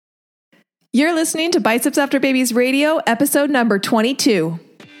You're listening to Biceps After Babies Radio, episode number 22.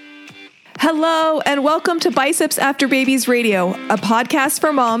 Hello, and welcome to Biceps After Babies Radio, a podcast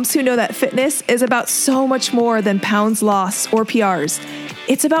for moms who know that fitness is about so much more than pounds lost or PRs.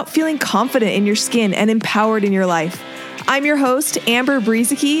 It's about feeling confident in your skin and empowered in your life. I'm your host, Amber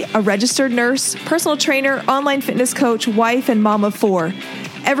Brezicki, a registered nurse, personal trainer, online fitness coach, wife, and mom of 4.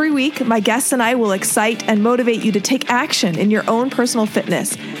 Every week, my guests and I will excite and motivate you to take action in your own personal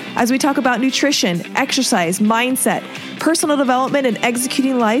fitness as we talk about nutrition, exercise, mindset, personal development, and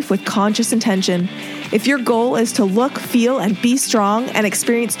executing life with conscious intention. If your goal is to look, feel, and be strong and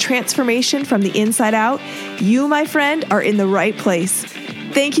experience transformation from the inside out, you, my friend, are in the right place.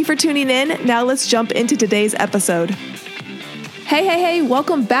 Thank you for tuning in. Now let's jump into today's episode. Hey,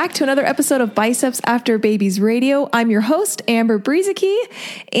 welcome back to another episode of Biceps After Babies Radio. I'm your host, Amber Brezicki,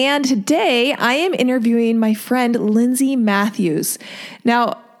 and today I am interviewing my friend, Lindsay Matthews.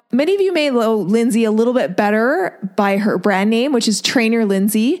 Now, many of you may know Lindsay a little bit better by her brand name, which is Trainer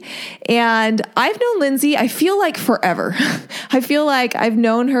Lindsay. And I've known Lindsay, I feel like forever. I feel like I've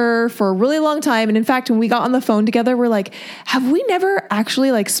known her for a really long time. And in fact, when we got on the phone together, we're like, have we never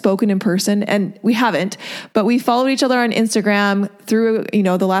actually spoken in person? And we haven't, but we followed each other on Instagram through,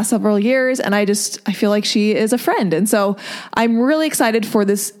 the last several years. And I feel like she is a friend. And so I'm really excited for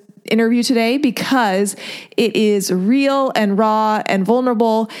this interview today because it is real and raw and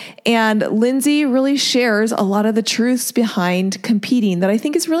vulnerable. And Lindsay really shares a lot of the truths behind competing that I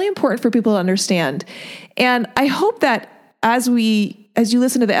think is really important for people to understand. And I hope that as you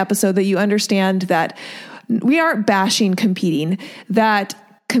listen to the episode, that you understand that we aren't bashing competing, that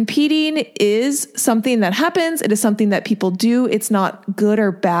competing is something that happens. It is something that people do. It's not good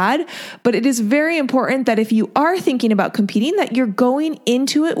or bad, but it is very important that if you are thinking about competing, that you're going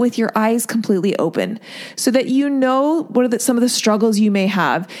into it with your eyes completely open so that you know what are some of the struggles you may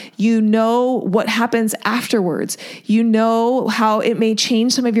have. You know what happens afterwards. You know how it may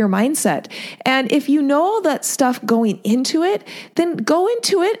change some of your mindset. And if you know all that stuff going into it, then go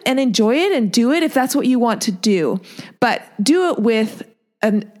into it and enjoy it and do it if that's what you want to do. But do it with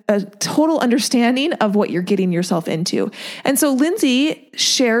a total understanding of what you're getting yourself into. And so Lindsay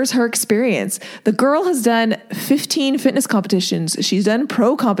shares her experience. The girl has done 15 fitness competitions. She's done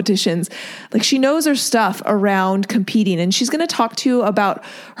pro competitions. She knows her stuff around competing. And she's going to talk to you about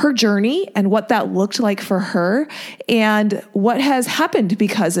her journey and what that looked like for her and what has happened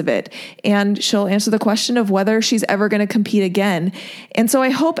because of it. And she'll answer the question of whether she's ever going to compete again. And so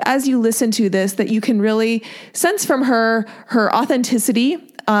I hope as you listen to this that you can really sense from her authenticity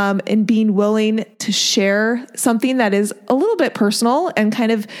and being willing to share something that is a little bit personal and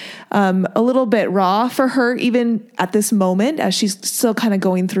kind of a little bit raw for her, even at this moment, as she's still kind of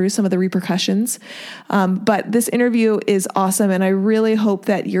going through some of the repercussions. But this interview is awesome. And I really hope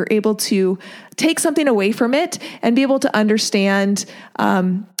that you're able to take something away from it and be able to understand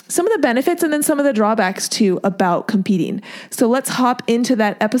some of the benefits and then some of the drawbacks too about competing. So let's hop into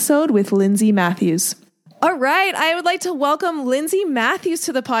that episode with Lindsay Matthews. All right. I would like to welcome Lindsay Matthews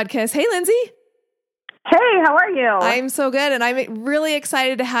to the podcast. Hey, Lindsay. Hey, how are you? I'm so good. And I'm really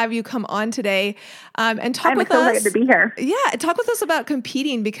excited to have you come on today and talk with us. I'm so excited to be here. Yeah. Talk with us about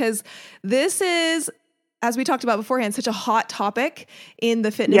competing because this is, as we talked about beforehand, such a hot topic in the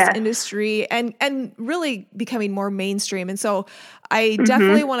fitness industry and really becoming more mainstream. And so I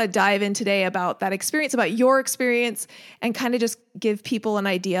definitely want to dive in today about that experience, about your experience, and kind of just give people an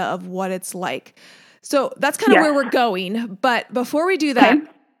idea of what it's like. So that's kind of where we're going. But before we do that,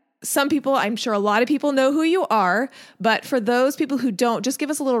 some people, I'm sure a lot of people know who you are, but for those people who don't, just give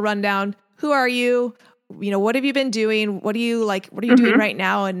us a little rundown. Who are you? What have you been doing? What are you doing right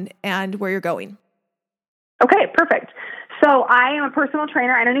now and where you're going? Okay, perfect. So I am a personal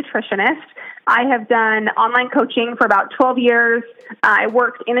trainer and a nutritionist. I have done online coaching for about 12 years. I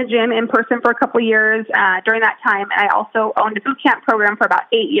worked in a gym in person for a couple of years during that time. I also owned a boot camp program for about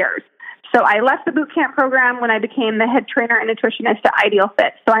 8 years. So I left the boot camp program when I became the head trainer and nutritionist at Ideal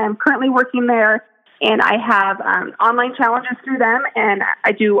Fit. So I am currently working there, and I have online challenges through them, and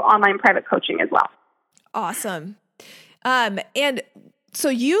I do online private coaching as well. Awesome. And so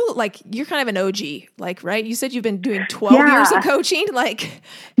you're kind of an OG, right? You said you've been doing 12 years of coaching,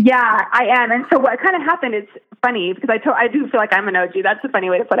 Yeah, I am. And so what kind of happened, it's funny because I do feel like I'm an OG. That's a funny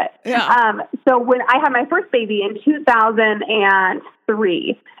way to put it. Yeah. So when I had my first baby in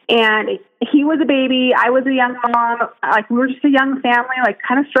 2003, and he was a baby, I was a young mom, we were just a young family,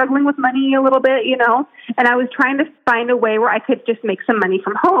 kind of struggling with money a little bit, and I was trying to find a way where I could just make some money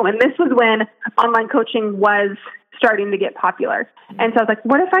from home. And this was when online coaching was starting to get popular. And so I was like,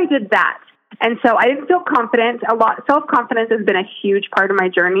 what if I did that? And so I didn't feel confident. Self-confidence has been a huge part of my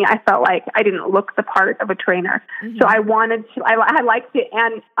journey. I felt like I didn't look the part of a trainer. Mm-hmm. So I wanted to, I liked it.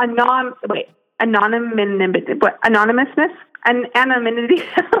 And anonymity.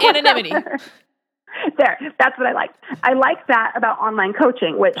 There, that's what I like. I like that about online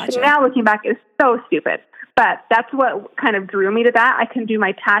coaching, which now looking back is so stupid. But that's what kind of drew me to that. I can do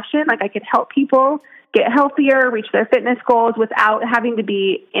my passion. Like I could help people get healthier, reach their fitness goals without having to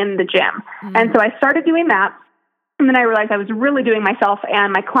be in the gym. Mm-hmm. And so I started doing that. And then I realized I was really doing myself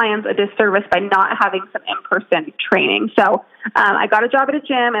and my clients a disservice by not having some in-person training. So I got a job at a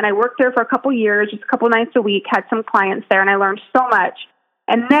gym and I worked there for a couple years, just a couple nights a week, had some clients there, and I learned so much.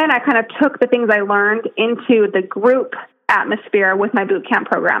 And then I kind of took the things I learned into the group atmosphere with my boot camp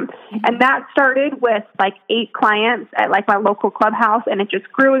program. Mm-hmm. And that started with like 8 clients at like my local clubhouse, and it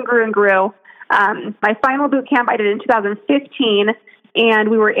just grew and grew and grew. My final boot camp I did in 2015, and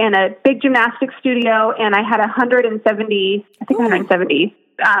we were in a big gymnastics studio, and I had 170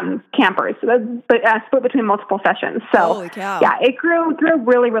 campers, but split between multiple sessions. So holy cow. Yeah, it grew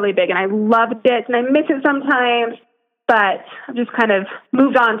really, really big, and I loved it, and I miss it sometimes, but I've just kind of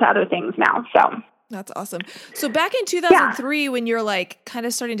moved on to other things now. So that's awesome. So back in 2003, when you're like kind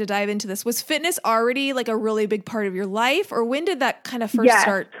of starting to dive into this, was fitness already like a really big part of your life, or when did that kind of first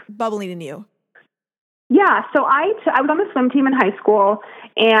start bubbling in you? Yeah, so I was on the swim team in high school,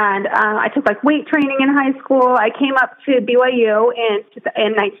 and I took like weight training in high school. I came up to BYU in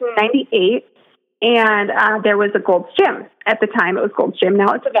 1998, and there was a Gold's Gym at the time. It was Gold's Gym.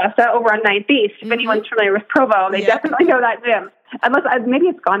 Now it's Augusta over on 9th East. If anyone's familiar with Provo, they definitely know that gym. Unless maybe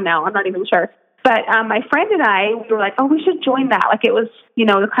it's gone now. I'm not even sure. But my friend and I, we were like, oh, we should join that. Like it was,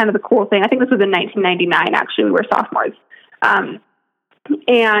 kind of the cool thing. I think this was in 1999. Actually, we were sophomores.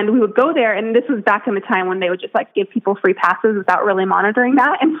 And we would go there, and this was back in the time when they would just like give people free passes without really monitoring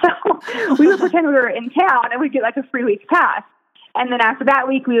that. And so we would pretend we were in town, and we'd get like a free week pass. And then after that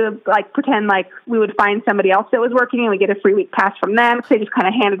week, we would like pretend like we would find somebody else that was working, and we get a free week pass from them, because they just kind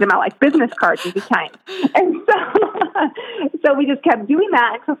of handed them out like business cards at the time. And so we just kept doing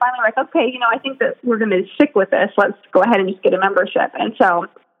that. And so finally we're like, okay, I think that we're going to stick with this. Let's go ahead and just get a membership. And so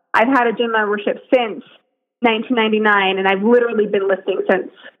I've had a gym membership since 1999, and I've literally been lifting since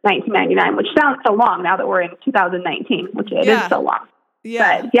 1999, which sounds so long now that we're in 2019, which it is so long.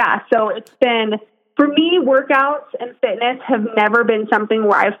 Yeah. But yeah, so it's been, for me, workouts and fitness have never been something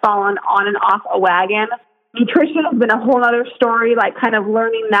where I've fallen on and off a wagon. Nutrition has been a whole other story, like kind of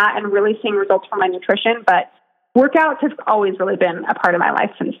learning that and really seeing results from my nutrition. But workouts have always really been a part of my life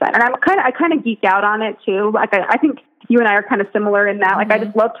since then. And I kind of geek out on it too. Like I think you and I are kind of similar in that. Like I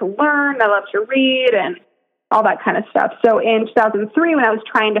just love to learn. I love to read and all that kind of stuff. So in 2003, when I was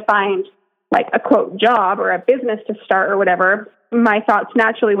trying to find like a quote job or a business to start or whatever, my thoughts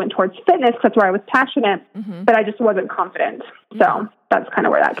naturally went towards fitness. That's where I was passionate, but I just wasn't confident. So that's kind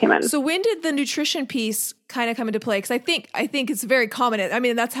of where that came in. So when did the nutrition piece kind of come into play? Because I think it's very common. I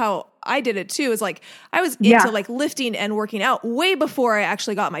mean, that's how I did it too. Is like I was into like lifting and working out way before I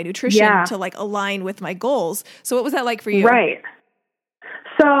actually got my nutrition to like align with my goals. So what was that like for you? Right.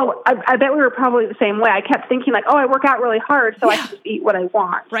 So I bet we were probably the same way. I kept thinking like, oh, I work out really hard, so I can just eat what I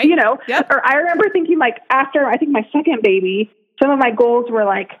want, right? Or I remember thinking like after I think my second baby, some of my goals were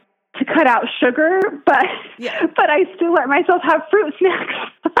like to cut out sugar, but I still let myself have fruit snacks.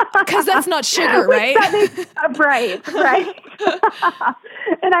 Because that's not sugar, right? Right.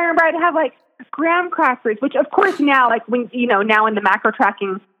 And I remember I'd have like graham crackers, which of course now, like when, now in the macro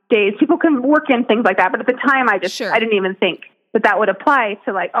tracking days, people can work in things like that. But at the time I didn't even think that would apply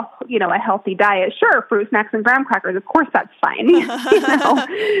to like, a healthy diet. Sure. Fruit snacks and graham crackers. Of course that's fine.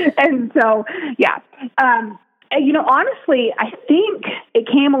 And so, honestly, I think it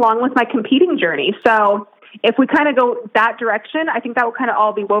came along with my competing journey. So if we kind of go that direction, I think that will kind of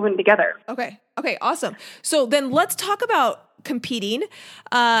all be woven together. Okay. Awesome. So then let's talk about competing.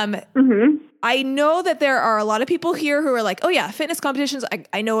 I know that there are a lot of people here who are like, oh yeah, fitness competitions.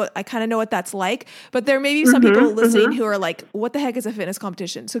 I kind of know what that's like, but there may be some people listening who are like, what the heck is a fitness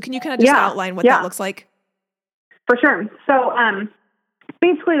competition? So can you kind of just outline what that looks like? For sure. So,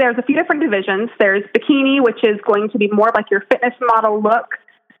 basically there's a few different divisions. There's bikini, which is going to be more like your fitness model look.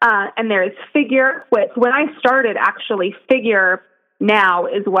 And there's figure, which when I started actually figure now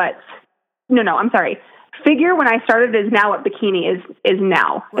is figure when I started is now what bikini is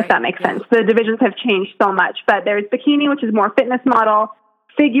now, if that makes sense. The divisions have changed so much, but there's bikini, which is more fitness model,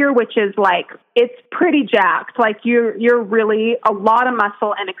 figure, which is like, it's pretty jacked. Like you're really a lot of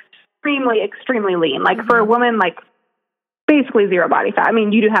muscle and extremely, extremely lean. Like for a woman, like basically zero body fat. I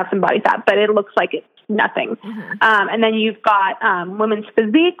mean, you do have some body fat, but it looks like it's nothing. And then you've got women's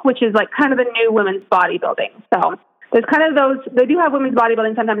physique, which is like kind of the new women's bodybuilding. So there's kind of those, they do have women's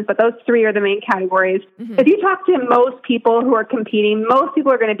bodybuilding sometimes, but those three are the main categories. If you talk to most people who are competing, most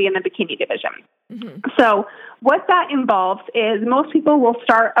people are going to be in the bikini division. So what that involves is most people will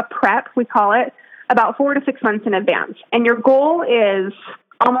start a prep, we call it, about 4 to 6 months in advance. And your goal is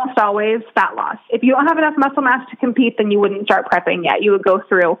almost always fat loss. If you don't have enough muscle mass to compete, then you wouldn't start prepping yet. You would go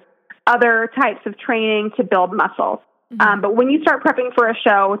through other types of training to build muscle. But when you start prepping for a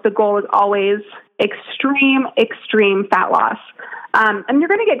show, the goal is always extreme fat loss. And you're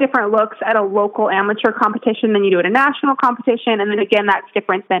going to get different looks at a local amateur competition than you do at a national competition. And then again, that's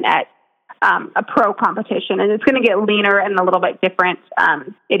different than at a pro competition. And it's going to get leaner and a little bit different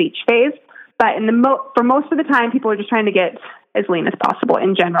at each phase. But for most of the time, people are just trying to get as lean as possible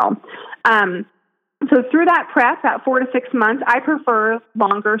in general. So through that prep, that 4 to 6 months, I prefer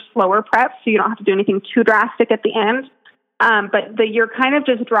longer, slower preps, so you don't have to do anything too drastic at the end. But you're kind of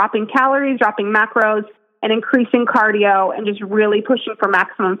just dropping calories, dropping macros, and increasing cardio, and just really pushing for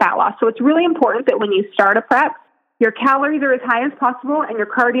maximum fat loss. So it's really important that when you start a prep, your calories are as high as possible and your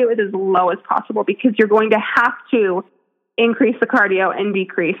cardio is as low as possible, because you're going to have to increase the cardio and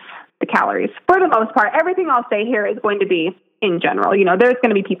decrease the calories. For the most part, everything I'll say here is going to be in general. You know, there's going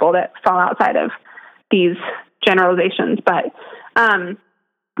to be people that fall outside of these generalizations. But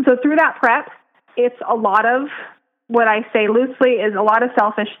so through that prep, it's a lot of, what I say loosely, is a lot of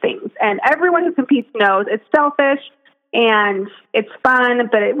selfish things. And everyone who competes knows it's selfish and it's fun,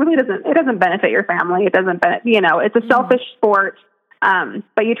 but it really doesn't benefit your family. It doesn't benefit, it's a selfish sport.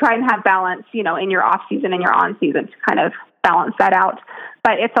 But you try and have balance, in your off season and your on season to kind of balance that out.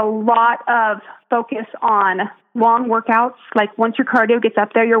 But it's a lot of focus on long workouts. Like once your cardio gets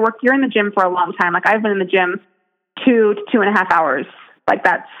up there, you're in the gym for a long time. Like I've been in the gym 2 to 2.5 hours. Like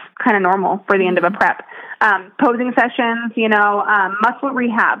that's kind of normal for the end of a prep. Posing sessions, muscle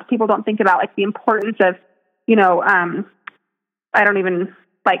rehab. People don't think about like the importance of,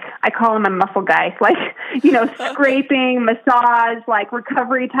 I call him a muscle guy, scraping, massage, like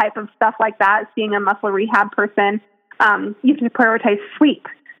recovery type of stuff like that. Seeing a muscle rehab person, you have to prioritize sleep.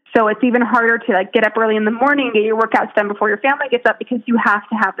 So it's even harder to get up early in the morning and get your workouts done before your family gets up, because you have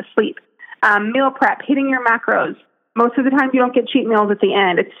to have the sleep. Meal prep, hitting your macros. Most of the time you don't get cheat meals at the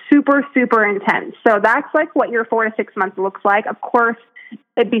end. It's super, super intense. So that's like what your 4 to 6 months looks like. Of course,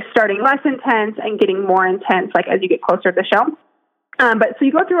 it'd be starting less intense and getting more intense as you get closer to the show. But so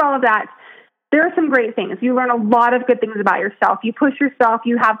you go through all of that. There are some great things. You learn a lot of good things about yourself. You push yourself.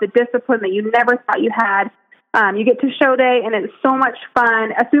 You have the discipline that you never thought you had. You get to show day, and it's so much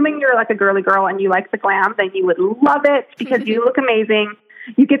fun. Assuming you're like a girly girl and you like the glam, then you would love it because you look amazing.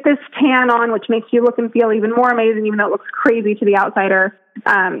 You get this tan on, which makes you look and feel even more amazing, even though it looks crazy to the outsider.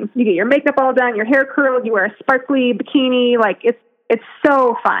 You get your makeup all done, your hair curled, you wear a sparkly bikini. It's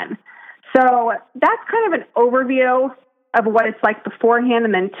so fun. So that's kind of an overview of what it's like beforehand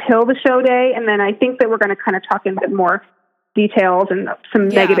and then till the show day. And then I think that we're going to kind of talk in a bit more details and some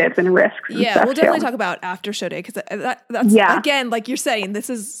negatives and risks. Yeah, we'll definitely talk about after show day, because that's again, like you're saying, this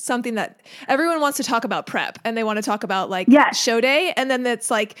is something that everyone wants to talk about prep, and they want to talk about show day, and then it's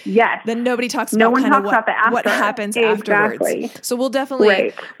then nobody talks about kind of what happens afterwards. So we'll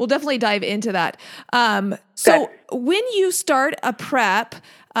definitely dive into that. So when you start a prep,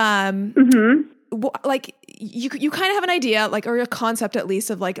 you kind of have an idea, or a concept at least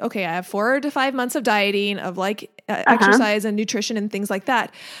of okay, I have 4 to 5 months of dieting, of exercise and nutrition and things like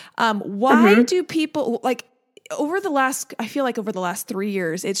that. Why do people over the last 3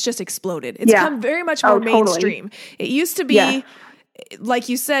 years, it's just exploded. It's become very much more mainstream. It used to be, like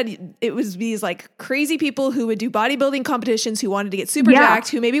you said, it was these crazy people who would do bodybuilding competitions, who wanted to get super jacked,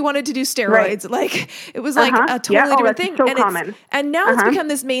 who maybe wanted to do steroids. It was a totally different thing. So common. And now it's become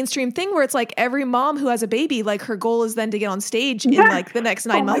this mainstream thing where it's every mom who has a baby, her goal is then to get on stage in the next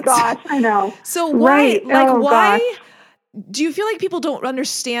 9 months. Oh my gosh, I know. So why, why do you feel like people don't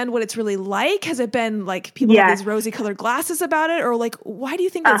understand what it's really like? Has it been people have these rosy colored glasses about it? Or why do you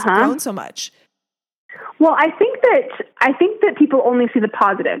think that's grown so much? Well, I think that people only see the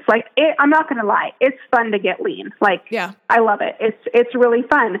positives. I'm not going to lie. It's fun to get lean. I love it. It's really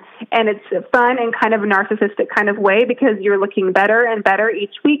fun. And it's fun in kind of a narcissistic kind of way, because you're looking better and better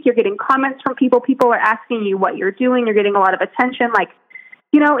each week. You're getting comments from people. People are asking you what you're doing. You're getting a lot of attention.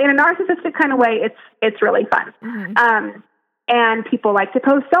 In a narcissistic kind of way, it's really fun. And people like to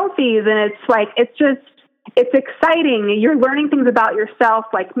post selfies, and it's exciting. You're learning things about yourself,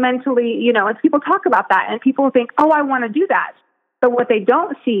 mentally, and people talk about that, and people think, oh, I want to do that. But what they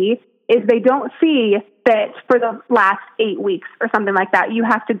don't see is they don't see that for the last 8 weeks or something like that, you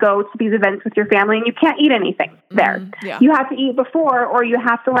have to go to these events with your family and you can't eat anything there. Yeah. You have to eat before, or you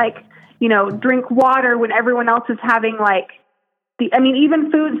have to like, you know, drink water when everyone else is having like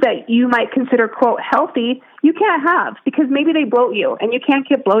even foods that you might consider quote healthy, you can't have because maybe they bloat you and you can't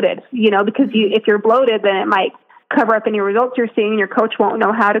get bloated, you know, because if you're bloated, then it might cover up any results you're seeing and your coach won't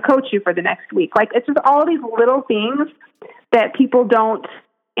know how to coach you for the next week. Like it's just all these little things that people don't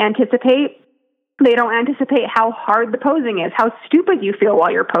anticipate. They don't anticipate how hard the posing is, how stupid you feel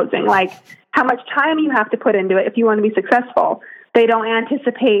while you're posing, like how much time you have to put into it if you want to be successful. They don't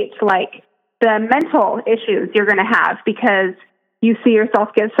anticipate like the mental issues you're going to have because you see yourself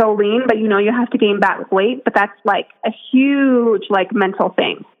get so lean, but you know you have to gain back weight, but that's like a huge like mental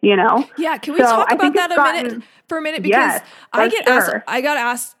thing, you know? Yeah, can we talk about that for a minute? Because yes, I got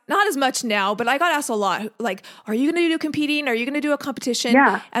asked, not as much now, but I got asked a lot, like, are you going to do competing? Are you going to do a competition?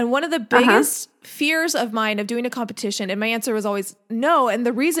 Yeah. And one of the biggest fears of mine of doing a competition, and my answer was always no. And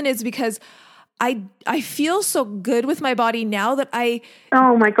the reason is because I feel so good with my body now that I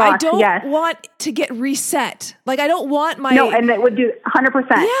don't want to get reset. Like I don't want my and that would do 100%.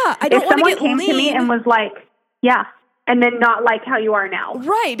 Yeah, I don't want to get lean. If someone came to me and was like, yeah, and then not like how you are now,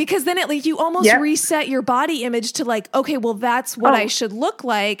 right? Because then you almost reset your body image to like, okay, well that's what I should look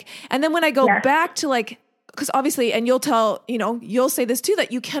like, and then when I go back to like. Because obviously, and you'll say this too, that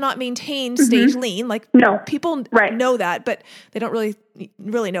you cannot maintain stage lean. Like people know that, but they don't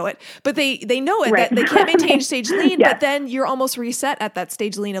really know it. But they know it that they can't maintain stage lean. But then you're almost reset at that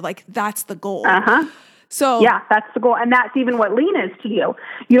stage lean of like that's the goal. So yeah, that's the goal, and that's even what lean is to you.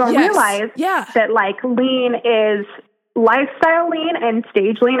 You don't realize that like lean is lifestyle lean and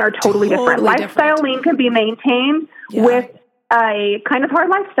stage lean are totally different. Lifestyle lean can be maintained with a kind of hard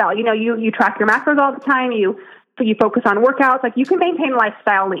lifestyle. You know, you track your macros all the time. You focus on workouts. Like you can maintain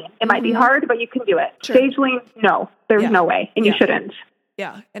lifestyle lean. It might be hard, but you can do it. Sure. Stage lean, no, there's no way, and you shouldn't.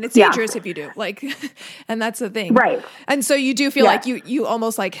 Yeah, and it's dangerous if you do. Like, and that's the thing, right? And so you do feel like you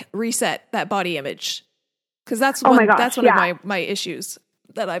almost like reset that body image because that's one of my issues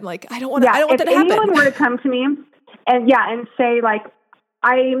that I'm like I don't want that to happen. If anyone were to come to me and say like,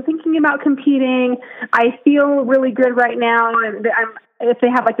 I'm thinking about competing. I feel really good right now. And if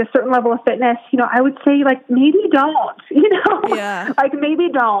they have like a certain level of fitness, you know, I would say like, maybe don't, you know, like maybe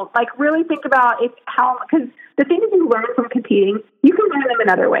don't like really think about because the things you learn from competing, you can learn them in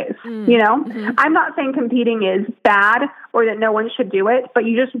other ways, you know, I'm not saying competing is bad or that no one should do it, but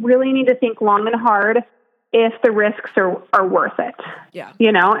you just really need to think long and hard if the risks are worth it. Yeah.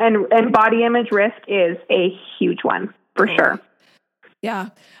 You know, and body image risk is a huge one for sure. Yeah.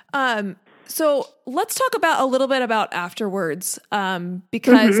 So let's talk a little bit about afterwards,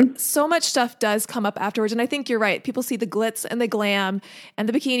 because so much stuff does come up afterwards. And I think you're right. People see the glitz and the glam and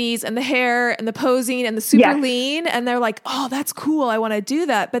the bikinis and the hair and the posing and the super lean. And they're like, oh, that's cool. I want to do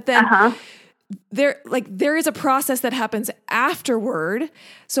that. But then there is a process that happens afterward.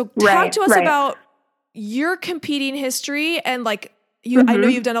 So talk to us about your competing history and like, I know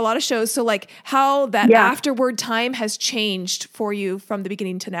you've done a lot of shows, so like how that afterward time has changed for you from the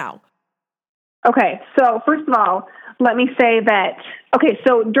beginning to now. Okay, so first of all, let me say that,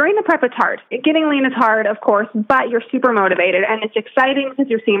 so during the prep it's hard. Getting lean is hard, of course, but you're super motivated and it's exciting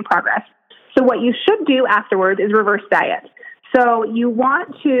because you're seeing progress. So what you should do afterwards is reverse diet. So you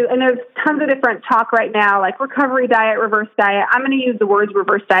want to, and there's tons of different talk right now, like recovery diet, reverse diet. I'm going to use the words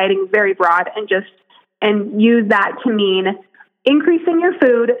reverse dieting very broad and use that to mean increasing your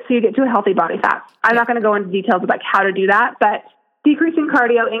food so you get to a healthy body fat. I'm not going to go into details of like how to do that, but decreasing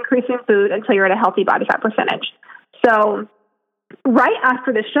cardio, increasing food until you're at a healthy body fat percentage. So right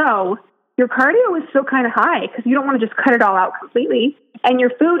after the show, your cardio is still kind of high because you don't want to just cut it all out completely. And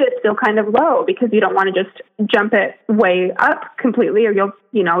your food is still kind of low because you don't want to just jump it way up completely or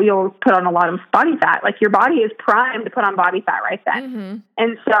you'll put on a lot of body fat. Like your body is primed to put on body fat right then.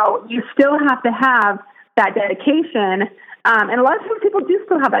 And so you still have to have that dedication. And a lot of times people do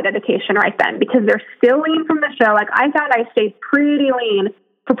still have that dedication right then because they're still lean from the show. Like I found I stayed pretty lean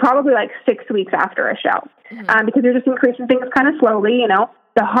for probably like 6 weeks after a show because you're just increasing things kind of slowly, you know.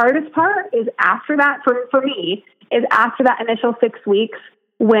 The hardest part is after that, for me, is after that initial 6 weeks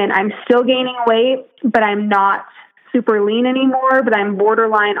when I'm still gaining weight, but I'm not super lean anymore, but I'm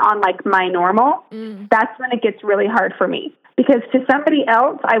borderline on like my normal. That's when it gets really hard for me. Because to somebody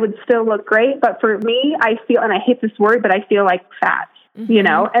else, I would still look great. But for me, I feel, and I hate this word, but I feel like fat, you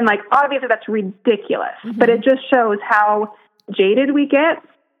know? And like, obviously that's ridiculous, but it just shows how jaded we get.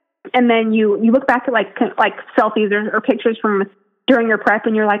 And then you look back at like selfies or pictures from during your prep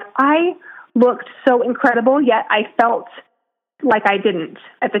and you're like, I looked so incredible, yet I felt like I didn't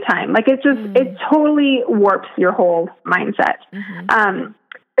at the time. Like it just, it totally warps your whole mindset.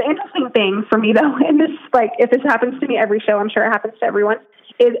 The interesting thing for me though, and this, like, if this happens to me every show, I'm sure it happens to everyone,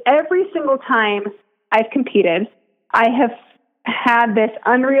 is every single time I've competed, I have had this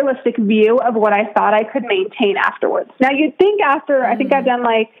unrealistic view of what I thought I could maintain afterwards. Now you'd think after, I think I've done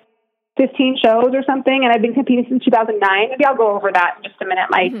like 15 shows or something, and I've been competing since 2009. Maybe I'll go over that in just a minute,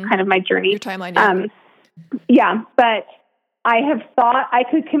 kind of my journey. Your timeline. Yeah, but I have thought I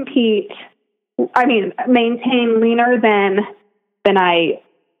could compete, maintain leaner than I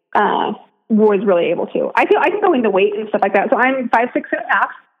was really able to. I can go into weight and stuff like that. So I'm 5'6.5",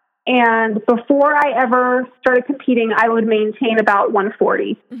 and before I ever started competing, I would maintain about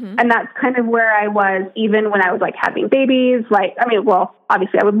 140, and that's kind of where I was even when I was like having babies. Like,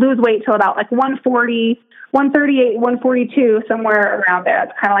 obviously I would lose weight till about like 140, 138, 142, somewhere around there.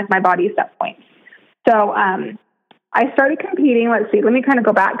 That's kind of like my body set point. So I started competing. Let's see. Let me kind of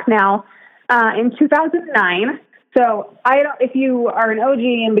go back now. In 2009. So if you are an OG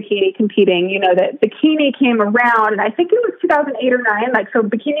in bikini competing, you know that bikini came around, and I think it was 2008 or 9. Like, so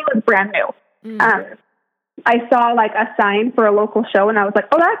bikini was brand new. I saw like a sign for a local show, and I was like,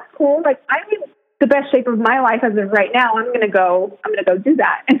 oh, that's cool. Like, I'm in the best shape of my life as of right now. I'm going to go do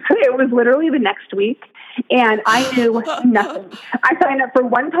that. And so it was literally the next week, and I knew nothing. I signed up for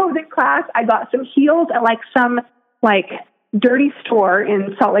one posing class. I got some heels at like some like dirty store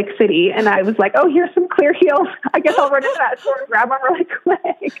in Salt Lake City, and I was like, oh, here's some clear heels. I guess I'll run into that store and grab them really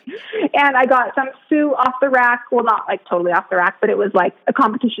quick. And I got some suit off the rack. Well, not like totally off the rack, but it was like a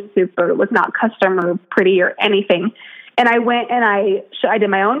competition suit, so it was not custom or pretty or anything. And I went and I did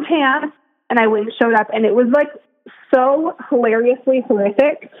my own tan, and I went and showed up, and it was like so hilariously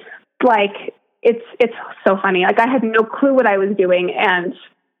horrific. Like it's so funny. Like I had no clue what I was doing, and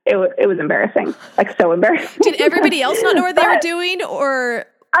it was embarrassing, like so embarrassing. Did everybody else not know what they were doing, or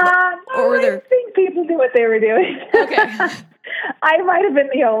I think people knew what they were doing. Okay. I might have been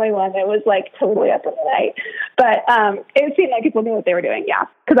the only one that was like totally up in the night, but it seemed like people knew what they were doing. Yeah,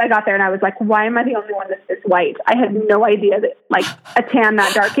 because I got there and I was like, "Why am I the only one that's this white?" I had no idea that like a tan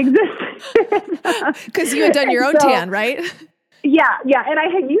that dark existed. Because you had done your own tan, right? Yeah, and I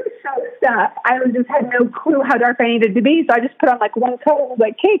had used some stuff. I had no clue how dark I needed to be, so I just put on like one coat and was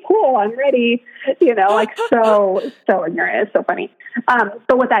like, "Hey, cool, I'm ready." Like so ignorant. It's so funny.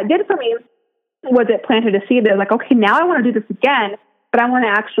 So what that did for me was it planted a seed that was like, okay, now I want to do this again, but I want to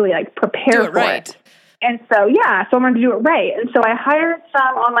actually like prepare for it. And so, so I wanted to do it right. And so I hired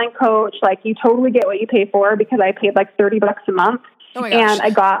some online coach. Like, you totally get what you pay for, because I paid like $30 a month. Oh my gosh. And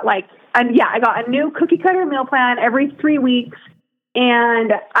I got I got a new cookie cutter meal plan every 3 weeks.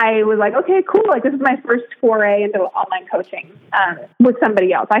 And I was like, okay, cool. Like, this is my first foray into online coaching with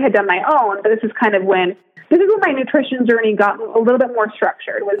somebody else. I had done my own, but this is when my nutrition journey got a little bit more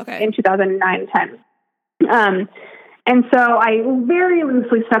structured, was in 2009, 10. And so I very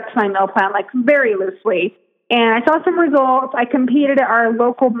loosely stuck to my meal plan, like very loosely. And I saw some results. I competed at our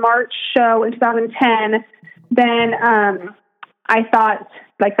local March show in 2010. Then I thought,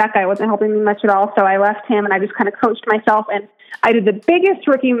 like, that guy wasn't helping me much at all. So I left him and I just kind of coached myself. And I did the biggest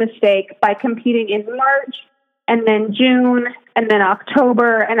rookie mistake by competing in March and then June and then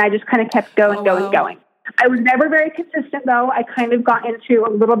October. And I just kind of kept going. I was never very consistent, though. I kind of got into a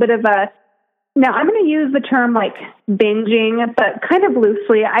little bit of now I'm going to use the term like binging, but kind of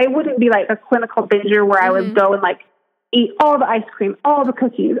loosely. I wouldn't be like a clinical binger where I would go and like eat all the ice cream, all the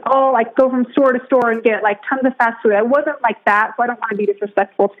cookies, all like go from store to store and get like tons of fast food. I wasn't like that, so I don't want to be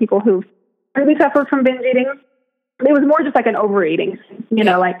disrespectful to people who really suffer from binge eating. It was more just like an overeating,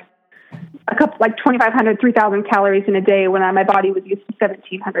 like a couple, like 2,500, 3,000 calories in a day when my body was used to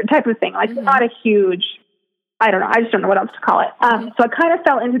 1,700 type of thing. Like not a huge, I don't know. I just don't know what else to call it. So I kind of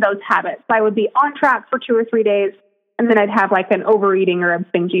fell into those habits. I would be on track for 2 or 3 days, and then I'd have like an overeating or a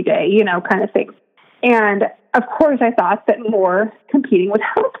bingey day, kind of thing. And of course I thought that more competing would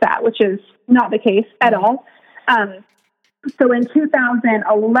help that, which is not the case at all. So in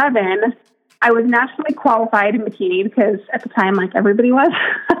 2011, I was nationally qualified in bikini because at the time, like everybody was,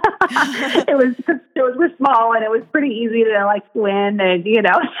 we're small and it was pretty easy to like win and,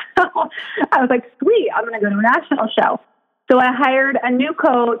 so I was like, sweet, I'm going to go to a national show. So I hired a new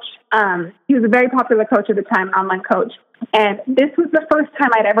coach. He was a very popular coach at the time, an online coach. And this was the first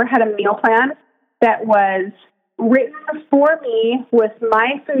time I'd ever had a meal plan that was written for me with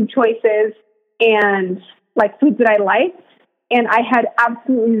my food choices and like foods that I liked. And I had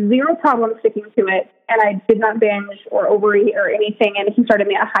absolutely zero problem sticking to it. And I did not binge or overeat or anything. And he started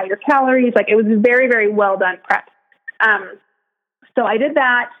me at higher calories. Like, it was very, very well done prep. So I did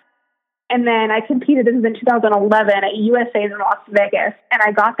that. And then I competed, this was in 2011 at USA's in Las Vegas. And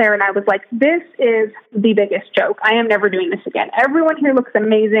I got there and I was like, this is the biggest joke. I am never doing this again. Everyone here looks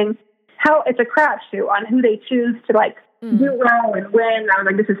amazing. It's a crapshoot on who they choose to like do well and win. I was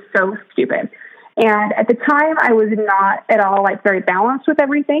like, this is so stupid. And at the time I was not at all like very balanced with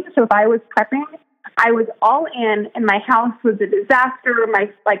everything. So if I was prepping, I was all in, and my house was a disaster.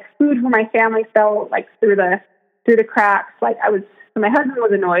 My like food for my family fell like through the cracks. Like my husband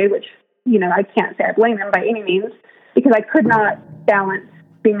was annoyed, which, you know, I can't say I blame him by any means, because I could not balance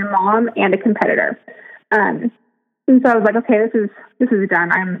being a mom and a competitor. And so I was like, okay, this is done.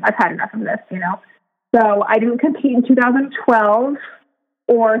 I've had enough of this, you know? So I didn't compete in 2012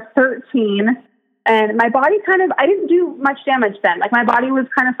 or 13. And my body I didn't do much damage then. Like my body was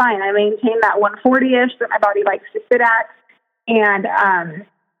kind of fine. I maintained that 140-ish that my body likes to sit at. And,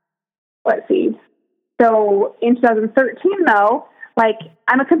 let's see. So in 2013 though, like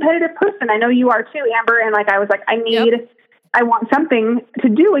I'm a competitive person. I know you are too, Amber. And like, I was like, I want something to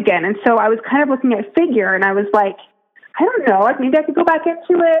do again. And so I was kind of looking at figure, and I was like, I don't know, like maybe I could go back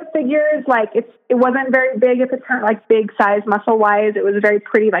into it. Figures, like it wasn't very big at the time, like big size muscle wise. It was a very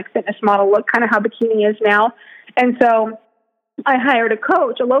pretty like fitness model look, kind of how bikini is now. And so I hired a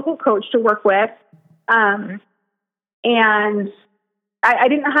local coach to work with. And I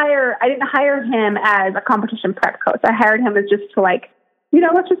didn't hire him as a competition prep coach. I hired him as just to like, you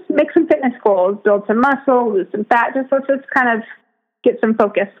know, let's just make some fitness goals, build some muscle, lose some fat, let's just kind of get some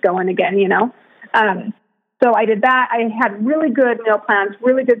focus going again, you know? So I did that. I had really good meal plans,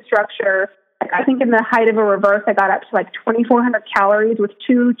 really good structure. Like I think in the height of a reverse, I got up to like 2,400 calories with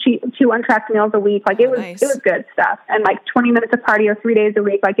two untracked meals a week. Like it was good stuff. And like 20 minutes of cardio 3 days a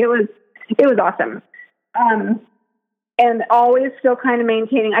week. Like it was awesome. And always still kind of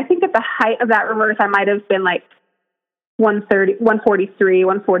maintaining. I think at the height of that reverse, I might have been like 130, 143,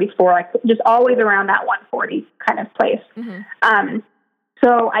 144, like just always around that 140 kind of place. Mm-hmm.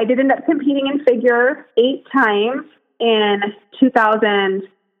 So I did end up competing in figure 8 times in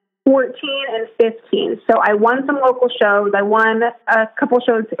 2014 and 15. So I won some local shows. I won a couple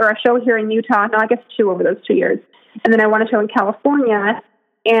shows, or a show here in Utah. No, I guess 2 over those 2 years. And then I won a show in California,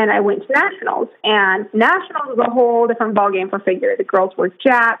 and I went to nationals. And nationals was a whole different ballgame for figure. The girls were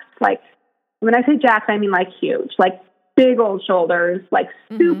jacked. Like when I say jacked, I mean like huge, like big old shoulders, like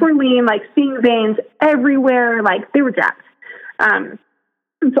super lean, like seeing veins everywhere. Like they were jacked. And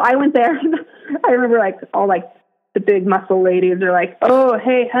so I went there, and I remember like all like the big muscle ladies are like, oh,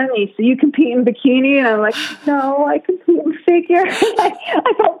 hey, honey, so you compete in bikini? And I'm like, no, I compete in figure.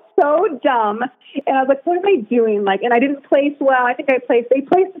 I felt so dumb. And I was like, what am I doing? Like, and I didn't place well. I think they placed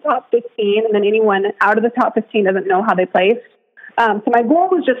the top 15, and then anyone out of the top 15 doesn't know how they placed. So my goal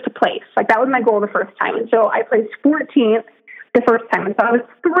was just to place. Like that was my goal the first time. And so I placed 14th the first time. And so I was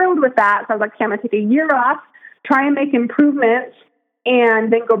thrilled with that. So I was like, okay, I'm going to take a year off, try and make improvements,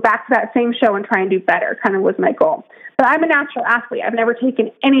 and then go back to that same show and try and do better, kind of was my goal. But I'm a natural athlete. I've never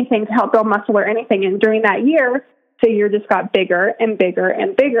taken anything to help build muscle or anything. And during that year, figure just got bigger and bigger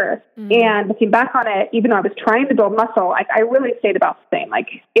and bigger. Mm-hmm. And looking back on it, even though I was trying to build muscle, like I really stayed about the same.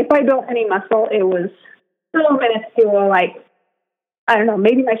 Like if I built any muscle, it was so minuscule. Like, I don't know,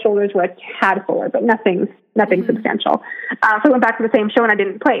 maybe my shoulders were a tad fuller, but nothing substantial. So I went back to the same show and I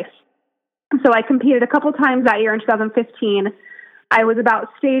didn't place. So I competed a couple times that year in 2015. I was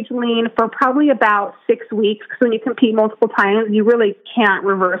about stage lean for probably about 6 weeks, because when you compete multiple times, you really can't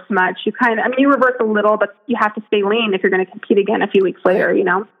reverse much. You reverse a little, but you have to stay lean if you're going to compete again a few weeks later, you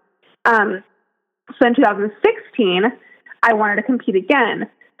know? So in 2016, I wanted to compete again.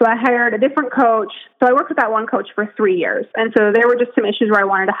 So I hired a different coach. So I worked with that one coach for 3 years. And so there were just some issues where I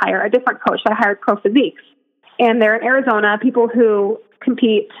wanted to hire a different coach. So I hired Pro Physiques. And they're in Arizona. People who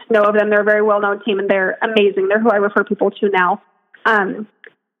compete know of them. They're a very well-known team, and they're amazing. They're who I refer people to now. And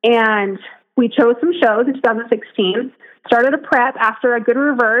we chose some shows in 2016, started a prep after a good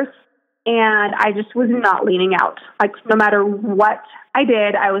reverse, and I just was not leaning out. Like no matter what I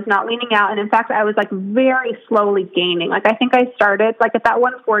did, I was not leaning out. And in fact, I was like very slowly gaining. Like I think I started like at that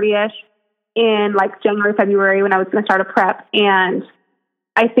 140-ish in like January, February when I was going to start a prep. And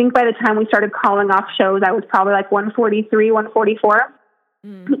I think by the time we started calling off shows, I was probably like 143, 144.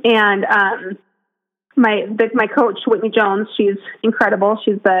 And, my coach, Whitney Jones, she's incredible.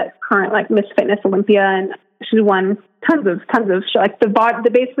 She's the current like Miss Fitness Olympia, and she's won tons of like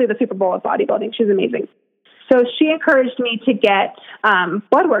basically the Super Bowl of bodybuilding. She's amazing. So she encouraged me to get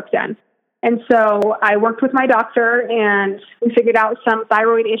blood work done. And so I worked with my doctor, and we figured out some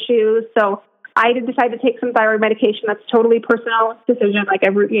thyroid issues. So I did decide to take some thyroid medication. That's totally personal decision. Like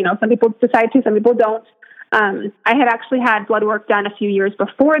some people decide to, some people don't. I had actually had blood work done a few years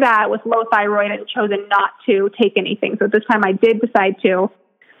before that with low thyroid and chosen not to take anything. So this time I did decide to,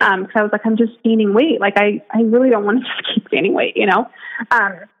 because I was like, I'm just gaining weight. Like I really don't want to just keep gaining weight, you know?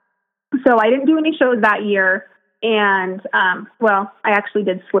 So I didn't do any shows that year. And, well, I actually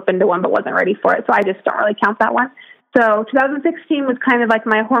did slip into one, but wasn't ready for it. So I just don't really count that one. So 2016 was kind of like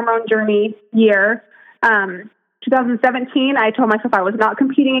my hormone journey year. 2017, I told myself I was not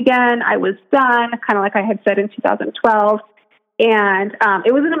competing again. I was done, kind of like I had said in 2012. And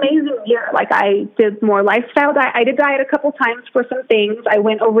it was an amazing year. Like I did more lifestyle diet. I did diet a couple times for some things. I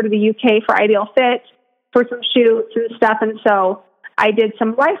went over to the UK for Ideal Fit for some shoots and stuff. And so I did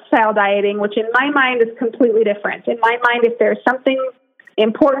some lifestyle dieting, which in my mind is completely different. In my mind, if there's something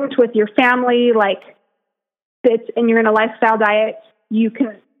important with your family, like fits, and you're in a lifestyle diet, you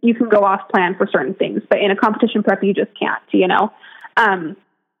can go off plan for certain things, but in a competition prep, you just can't, you know?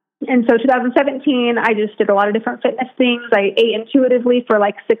 And so 2017, I just did a lot of different fitness things. I ate intuitively for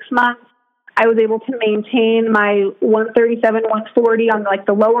like 6 months. I was able to maintain my 137, 140 on like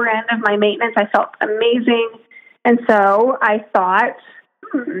the lower end of my maintenance. I felt amazing. And so I thought,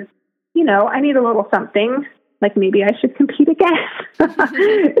 you know, I need a little something. Like maybe I should compete again.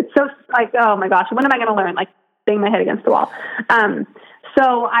 It's so like, oh my gosh, when am I going to learn? Like bang my head against the wall.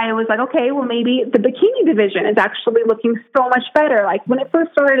 So I was like, okay, well, maybe the bikini division is actually looking so much better. Like when it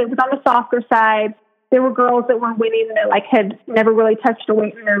first started, it was on the softer side. There were girls that were winning that like had never really touched a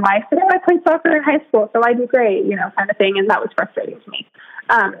weight in their life. But I played soccer in high school, so I do great, you know, kind of thing. And that was frustrating to me.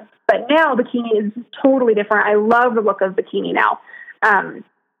 But now bikini is totally different. I love the look of bikini now. And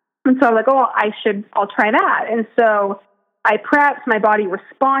so I was like, oh, I'll try that. And so I prepped, my body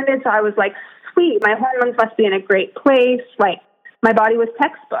responded. So I was like, sweet, my hormones must be in a great place. Like my body was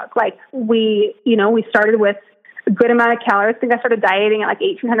textbook. Like we started with a good amount of calories. I think I started dieting at like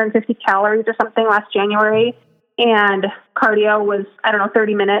 1,850 calories or something last January. And cardio was,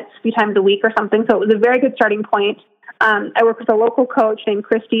 30 minutes a few times a week or something. So it was a very good starting point. I worked with a local coach named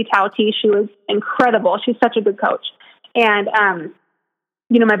Christy Tauti. She was incredible. She's such a good coach. And,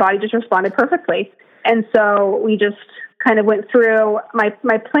 my body just responded perfectly. And so we just kind of went through, my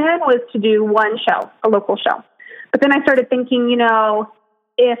plan was to do one show, a local show. But then I started thinking,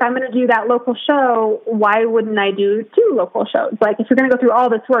 if I'm going to do that local show, why wouldn't I do 2 local shows? Like if you're going to go through all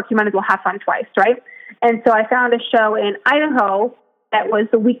this work, you might as well have fun twice, right? And so I found a show in Idaho that was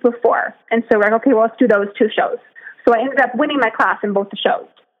the week before. And so we're like, okay, well, let's do those 2 shows. So I ended up winning my class in both the shows.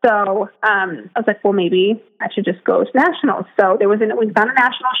 So I was like, well, maybe I should just go to nationals. So we found a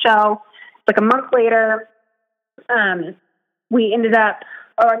national show. Like a month later, we ended up,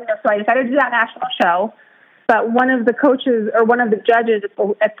 so I decided to do that national show. But one of the coaches or one of the judges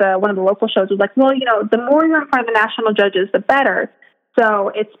at one of the local shows was like, well, the more you're in front of the national judges, the better. So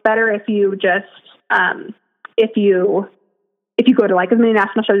it's better if you just, if you go to like as many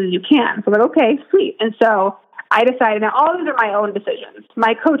national shows as you can. So I'm like, okay, sweet. And so I decided, now all these are my own decisions.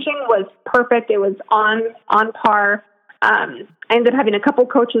 My coaching was perfect. It was on par. I ended up having a couple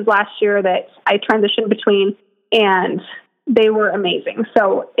coaches last year that I transitioned between, and they were amazing.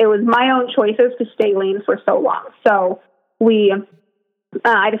 So it was my own choices to stay lean for so long. So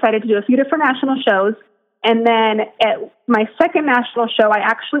I decided to do a few different national shows. And then at my second national show, I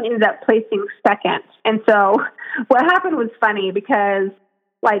actually ended up placing second. And so what happened was funny because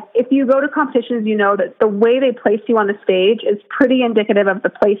like if you go to competitions, you know that the way they place you on the stage is pretty indicative of the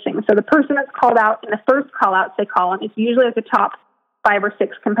placing. So the person that's called out in the first call outs they call them, it's usually like the top 5 or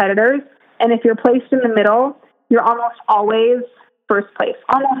 6 competitors. And if you're placed in the middle, you're almost always first place,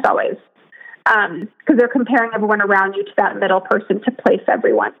 almost always, because they're comparing everyone around you to that middle person to place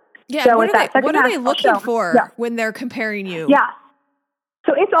everyone. Yeah. So what are they looking for when they're comparing you? Yeah.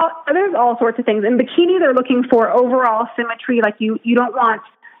 So there's all sorts of things. In bikini, they're looking for overall symmetry. Like you don't want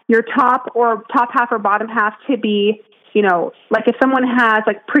your top half or bottom half to be, like if someone has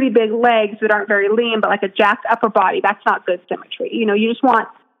like pretty big legs that aren't very lean, but like a jacked upper body, that's not good symmetry. You just want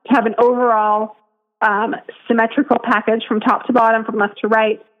to have an overall symmetrical package from top to bottom, from left to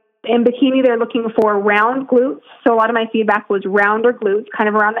right. In bikini, they're looking for round glutes. So a lot of my feedback was rounder glutes, kind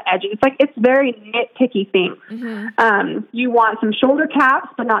of around the edges. It's very nitpicky things. Mm-hmm. You want some shoulder caps,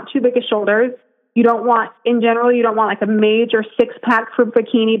 but not too big of shoulders. In general, you don't want like a major 6-pack for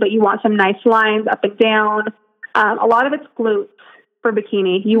bikini, but you want some nice lines up and down. A lot of it's glutes for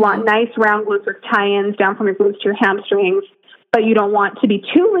bikini. You want nice round glutes with tie-ins down from your glutes to your hamstrings, but you don't want to be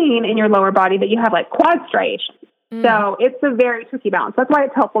too lean in your lower body that you have like quad striations. Mm. So it's a very tricky balance. That's why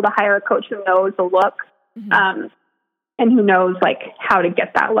it's helpful to hire a coach who knows the look, and who knows like how to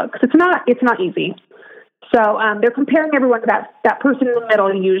get that look. 'Cause it's not easy. So they're comparing everyone to that person in the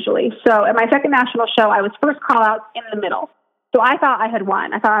middle usually. So at my second national show, I was first call out in the middle. So I thought I had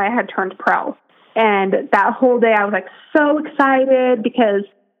won. I thought I had turned pro. And that whole day I was like so excited because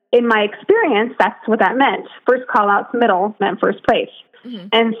in my experience, that's what that meant. First call out middle meant first place. Mm-hmm.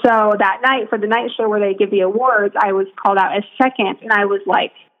 And so that night for the night show where they give the awards, I was called out as second. And I was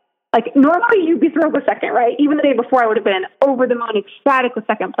like normally you'd be thrilled with second, right? Even the day before I would have been over the moon ecstatic with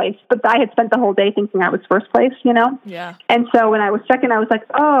second place, but I had spent the whole day thinking I was first place, you know? Yeah. And so when I was second, I was like,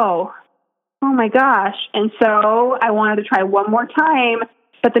 oh my gosh. And so I wanted to try one more time,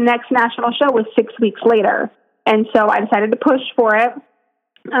 but the next national show was 6 weeks later. And so I decided to push for it.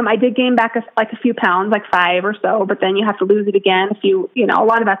 I did gain back a few pounds, like 5 or so, but then you have to lose it again. A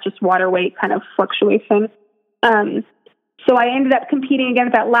lot of that's just water weight kind of fluctuation. So I ended up competing again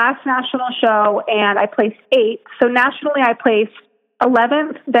at that last national show, and I placed 8th. So nationally, I placed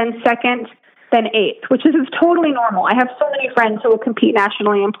 11th, then 2nd, then 8th, which is totally normal. I have so many friends who will compete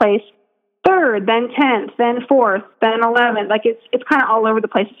nationally and place 3rd, then 10th, then 4th, then 11th. Like it's kind of all over the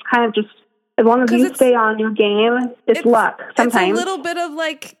place. It's kind of just as long as you stay on your game, it's luck. Sometimes it's a little bit of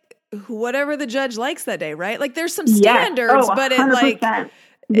like whatever the judge likes that day, right? Like there's some standards, but it's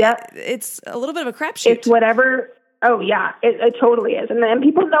a little bit of a crapshoot. It's whatever. Oh, yeah, it totally is. And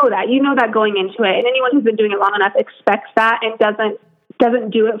people know that. You know that going into it. And anyone who's been doing it long enough expects that and doesn't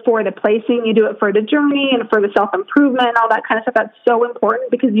do it for the placing. You do it for the journey and for the self-improvement and all that kind of stuff. That's so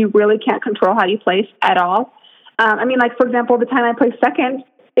important because you really can't control how you place at all. For example, the time I placed second,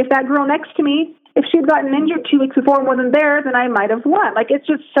 if that girl next to me, if she had gotten injured 2 weeks before and wasn't there, then I might have won. Like, it's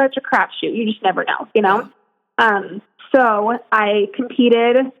just such a crapshoot. You just never know, you know? So I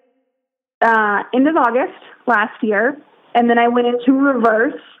competed end of August last year, and then I went into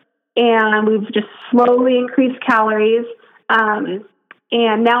reverse, and we've just slowly increased calories. And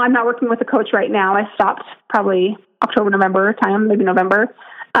now I'm not working with a coach right now. I stopped probably October, November time, maybe November.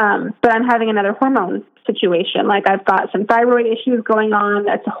 But I'm having another hormone situation. Like I've got some thyroid issues going on.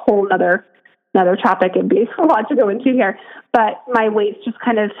 That's a whole another topic. It'd be a lot to go into here, but my weight's just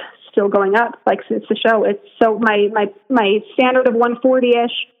kind of still going up. Like since the show, it's so my standard of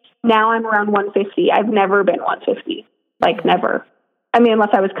 140-ish. Now I'm around 150. I've never been 150, like never. I mean,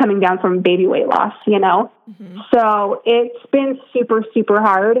 unless I was coming down from baby weight loss, you know? Mm-hmm. So it's been super, super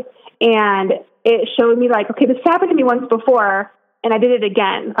hard. And it showed me like, okay, this happened to me once before and I did it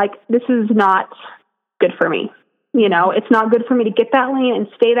again. Like, this is not good for me. You know, it's not good for me to get that lean and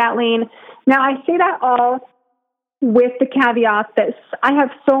stay that lean. Now I say that all with the caveat that I have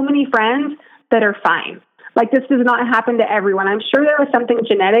so many friends that are fine. Like, this does not happen to everyone. I'm sure there was something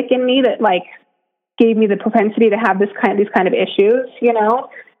genetic in me that like gave me the propensity to have these kind of issues, you know?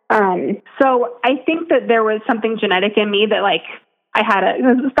 So I think that there was something genetic in me that like I had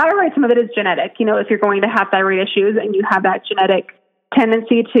thyroid, some of it is genetic. You know, if you're going to have thyroid issues and you have that genetic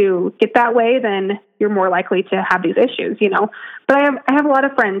tendency to get that way, then you're more likely to have these issues, you know? But I have a lot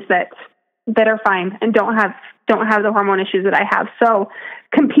of friends that are fine and don't have the hormone issues that I have. So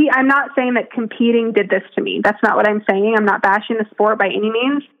I'm not saying that competing did this to me. That's not what I'm saying. I'm not bashing the sport by any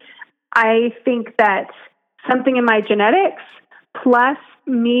means. I think that something in my genetics plus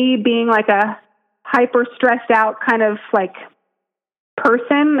me being like a hyper stressed out kind of like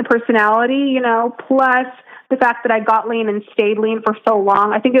person, the personality, you know, plus the fact that I got lean and stayed lean for so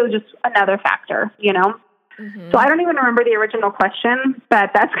long, I think it was just another factor, you know? Mm-hmm. So I don't even remember the original question,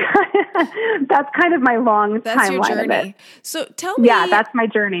 but that's kind of my long timeline of it. So tell me, that's my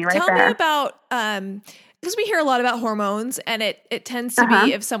journey right there. Tell me about, because we hear a lot about hormones, and it tends to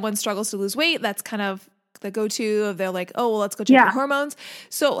be if someone struggles to lose weight, that's kind of the go-to of they're like, oh, well, let's go check your hormones.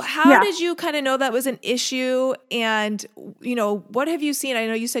 So how did you kind of know that was an issue? And, you know, what have you seen? I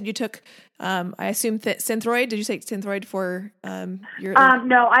know you said you took, I assume Synthroid. Did you take Synthroid for your?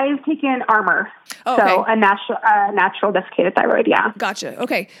 No, I've taken Armour. Oh, okay. So a natural desiccated thyroid. Yeah. Gotcha.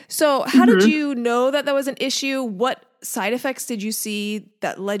 Okay. So how did you know that was an issue? What side effects did you see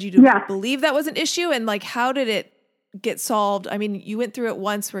that led you to believe that was an issue? And like, how did it get solved? I mean, you went through it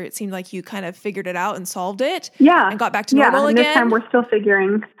once where it seemed like you kind of figured it out and solved it. Yeah. And got back to normal again. This time we're still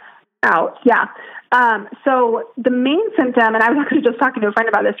figuring out. Yeah. So the main symptom, and I was actually just talking to a friend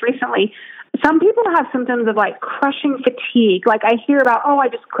about this recently, some people have symptoms of like crushing fatigue. Like I hear about, I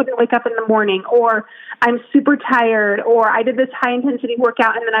just couldn't wake up in the morning, or I'm super tired, or I did this high intensity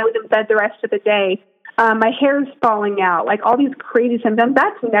workout and then I was in bed the rest of the day. My hair's falling out, like all these crazy symptoms.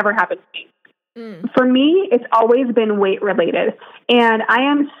 That's never happened to me. For me, it's always been weight related. And I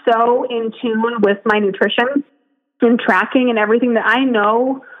am so in tune with my nutrition and tracking and everything that I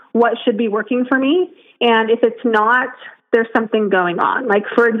know what should be working for me. And if it's not, there's something going on. Like,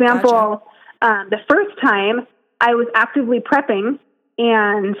 for example, The first time I was actively prepping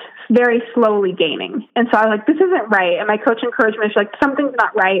and very slowly gaining. And so I was like, this isn't right. And my coach encouraged me. She's like, something's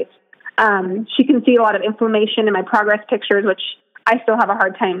not right. She can see a lot of inflammation in my progress pictures, which I still have a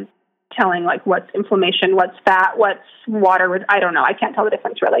hard time telling, like, what's inflammation, what's fat, what's water. I don't know. I can't tell the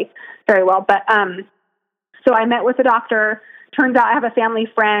difference really very well. But so I met with a doctor. Turns out I have a family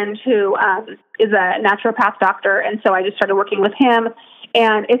friend who is a naturopath doctor. And so I just started working with him.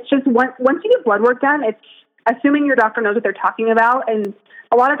 And it's just once you get blood work done, it's assuming your doctor knows what they're talking about. And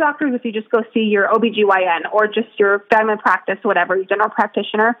a lot of doctors, if you just go see your OBGYN or just your family practice, whatever, your general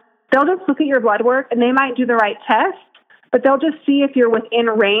practitioner, they'll just look at your blood work and they might do the right test, but they'll just see if you're within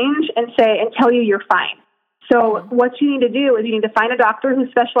range and tell you you're fine. So what you need to do is you need to find a doctor who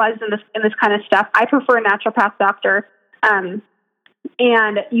specializes in this kind of stuff. I prefer a naturopath doctor.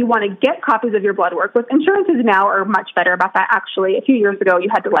 And you want to get copies of your blood work. With insurances now are much better about that. Actually, a few years ago, you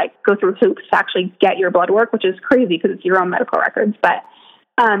had to go through hoops to actually get your blood work, which is crazy because it's your own medical records. But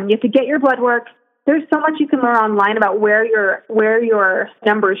you have to get your blood work. There's so much you can learn online about where your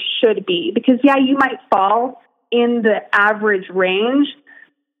numbers should be. Because you might fall in the average range,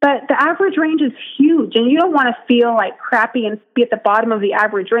 but the average range is huge, and you don't want to feel like crappy and be at the bottom of the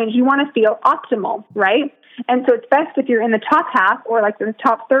average range. You want to feel optimal, right? And so it's best if you're in the top half or like the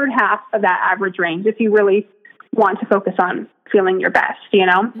top third half of that average range if you really want to focus on feeling your best,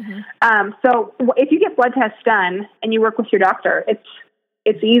 Mm-hmm. So if you get blood tests done and you work with your doctor,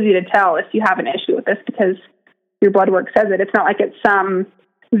 it's easy to tell if you have an issue with this because your blood work says it. It's not like it's some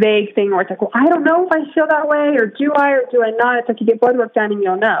vague thing where it's like, well, I don't know if I feel that way or do I not? It's like you get blood work done and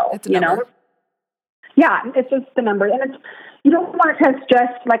you'll know, Yeah, it's just the number. And you don't want to test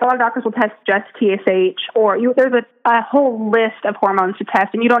just, like a lot of doctors will test just TSH, or there's a whole list of hormones to test,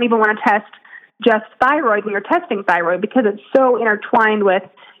 and you don't even want to test just thyroid when you're testing thyroid because it's so intertwined with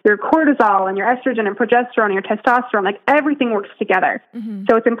your cortisol and your estrogen and progesterone and your testosterone. Like everything works together. Mm-hmm.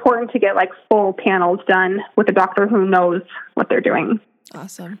 So it's important to get like full panels done with a doctor who knows what they're doing.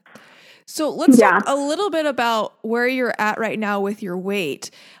 Awesome. So let's talk a little bit about where you're at right now with your weight.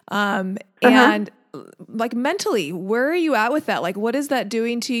 And like mentally, where are you at with that? Like, what is that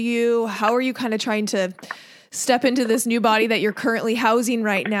doing to you? How are you kind of trying to step into this new body that you're currently housing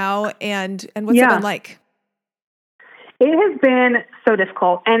right now? And what's it been like? It has been so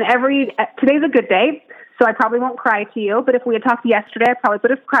difficult. And today's a good day, so I probably won't cry to you. But if we had talked yesterday, I probably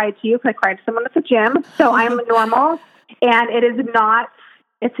would have cried to you because I cried to someone at the gym. So I'm normal, and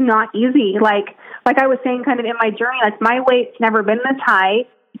it's not easy. Like I was saying kind of in my journey, like my weight's never been this high.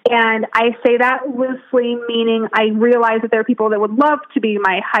 And I say that loosely, meaning I realize that there are people that would love to be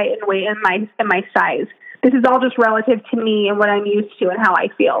my height and weight and my size. This is all just relative to me and what I'm used to and how I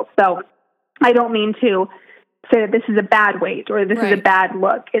feel. So I don't mean to say that this is a bad weight or this is a bad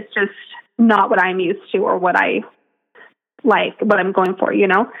look. It's just not what I'm used to or what I like, what I'm going for,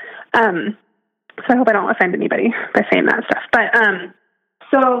 So I hope I don't offend anybody by saying that stuff. But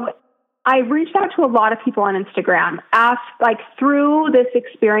so I've reached out to a lot of people on Instagram, through this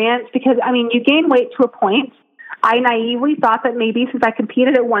experience, because, you gain weight to a point. I naively thought that maybe since I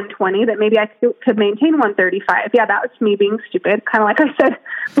competed at 120, that maybe I could maintain 135. Yeah, that was me being stupid. Kind of like I said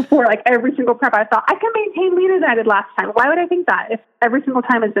before, like every single prep, I thought I can maintain leaner than I did last time. Why would I think that if every single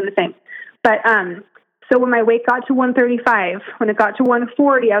time has been the same? But so when my weight got to 135, when it got to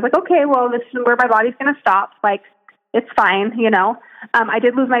 140, I was like, okay, well, this is where my body's going to stop. Like, it's fine, I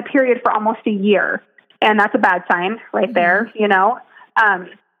did lose my period for almost a year, and that's a bad sign right there,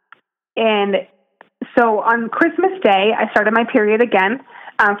 And so on Christmas Day, I started my period again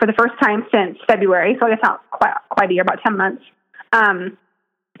for the first time since February. So I guess not quite a year, about 10 months. And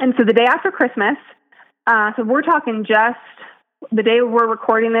so the day after Christmas, so we're talking just the day we're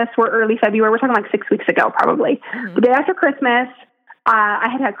recording this, we're early February. We're talking like 6 weeks ago, probably. Mm-hmm. The day after Christmas, I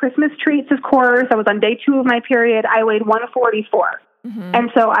had Christmas treats, of course. I was on day 2 of my period. I weighed 144. Mm-hmm. And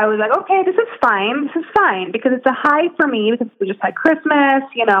so I was like, okay, this is fine. This is fine because it's a high for me because we just had Christmas,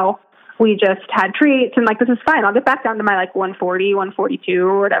 we just had treats and this is fine. I'll get back down to my 140, 142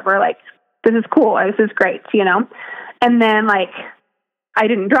 or whatever. This is cool. This is great, And then I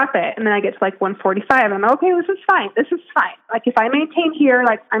didn't drop it. And then I get to 145. I'm like, okay, this is fine. This is fine. If I maintain here,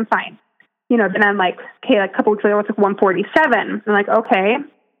 I'm fine. Then I'm okay, a couple weeks later, it's 147. I'm like, okay,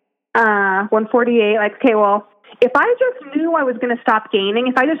 148. Okay, well, if I just knew I was going to stop gaining,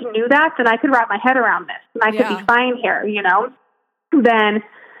 if I just knew that, then I could wrap my head around this and I could be fine here, Then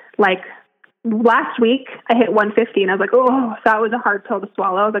last week I hit 150 and I was like, oh, that was a hard pill to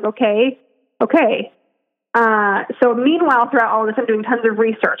swallow. I was like, okay. So meanwhile, throughout all this, I'm doing tons of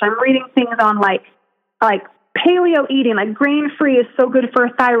research. I'm reading things on paleo eating, like grain-free is so good for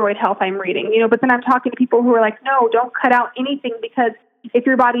thyroid health, I'm reading, but then I'm talking to people who are like, no, don't cut out anything, because if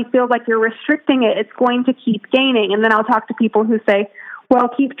your body feels like you're restricting it, it's going to keep gaining. And then I'll talk to people who say, well,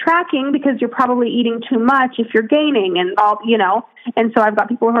 keep tracking because you're probably eating too much if you're gaining and all, And so I've got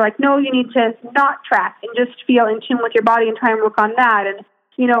people who are like, no, you need to not track and just feel in tune with your body and try and work on that. And,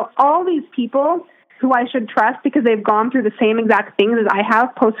 all these people who I should trust because they've gone through the same exact things as I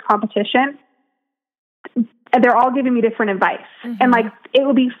have post-competition, and they're all giving me different advice. Mm-hmm. And it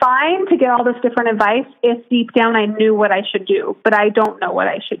would be fine to get all this different advice if deep down I knew what I should do, but I don't know what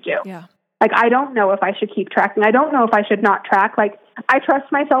I should do. Yeah. I don't know if I should keep tracking. I don't know if I should not track. I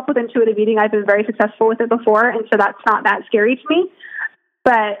trust myself with intuitive eating. I've been very successful with it before. And so that's not that scary to me,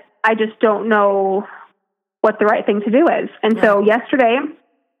 but I just don't know what the right thing to do is. And so yesterday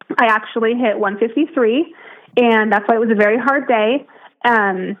I actually hit 153, and that's why it was a very hard day.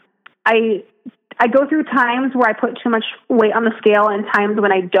 I go through times where I put too much weight on the scale and times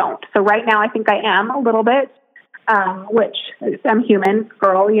when I don't. So right now I think I am a little bit, which I'm human,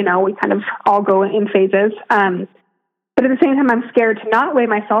 girl, we kind of all go in phases. But at the same time, I'm scared to not weigh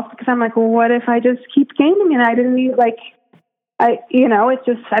myself because I'm like, well, what if I just keep gaining and I didn't eat it's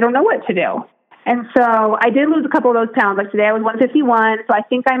just, I don't know what to do. And so I did lose a couple of those pounds. Today I was 151. So I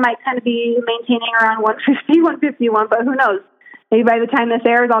think I might kind of be maintaining around 150, 151, but who knows? Maybe by the time this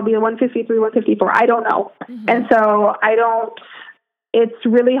airs, I'll be 153, 154. I don't know. Mm-hmm. And so it's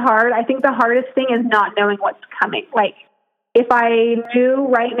really hard. I think the hardest thing is not knowing what's coming. If I knew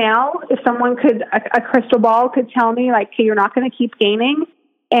right now, if someone a crystal ball could tell me hey, you're not going to keep gaining,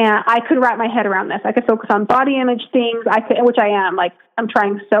 and I could wrap my head around this. I could focus on body image things. Which I am. I'm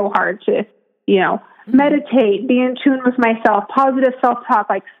trying so hard to, mm-hmm. meditate, be in tune with myself, positive self-talk,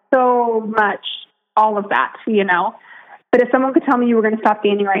 so much, all of that, But if someone could tell me you were going to stop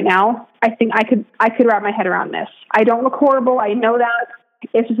gaining right now, I think I could wrap my head around this. I don't look horrible. I know that.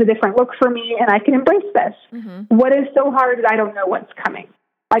 It's just a different look for me, and I can embrace this. Mm-hmm. What is so hard is I don't know what's coming.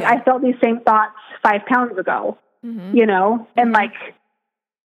 I felt these same thoughts 5 pounds ago, and my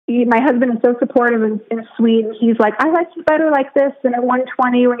husband is so supportive and sweet, and he's like, I like you better like this than at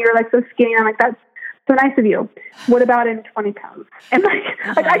 120 when you're so skinny. I'm like, that's so nice of you. What about in 20 pounds? And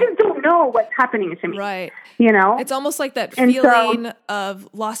I just don't know what's happening to me. Right. It's almost like that feeling of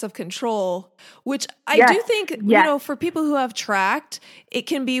loss of control, which I do think, for people who have tracked, it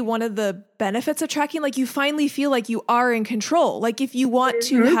can be one of the benefits of tracking. You finally feel like you are in control. If you want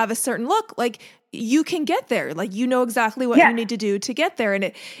mm-hmm. to have a certain look, you can get there. Exactly what you need to do to get there.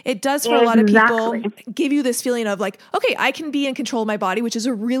 And it does for a lot of people give you this feeling of okay, I can be in control of my body, which is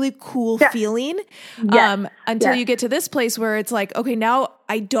a really cool feeling. Until you get to this place where it's okay, now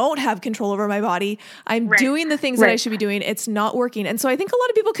I don't have control over my body. I'm doing the things that I should be doing. It's not working. And so I think a lot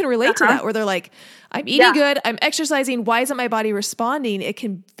of people can relate to that, where they're like, I'm eating good, I'm exercising. Why isn't my body responding? It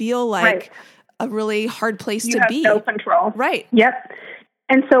can feel like a really hard place to be. No control. Right. Yep.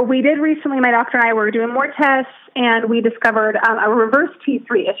 And so we did recently, my doctor and I were doing more tests, and we discovered a reverse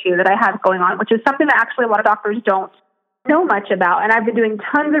T3 issue that I have going on, which is something that actually a lot of doctors don't know much about. And I've been doing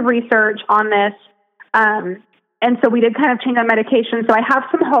tons of research on this. And so we did kind of change our medication. So I have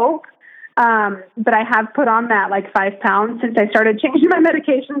some hope, but I have put on that 5 pounds since I started changing my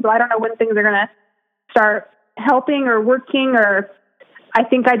medication. So I don't know when things are going to start helping or working, or I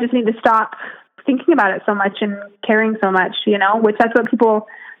think I just need to stop thinking about it so much and caring so much, which that's what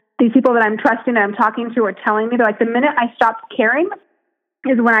these people that I'm trusting, that I'm talking to, are telling me. They're like, the minute I stopped caring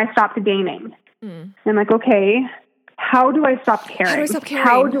is when I stopped gaining. Mm. I'm like, okay, how do I stop caring? How do I stop caring?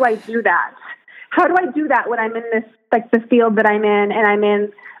 How do I do that? How do I do that when I'm in this, the field that I'm in, and I'm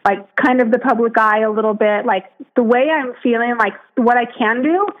in kind of the public eye a little bit? The way I'm feeling, what I can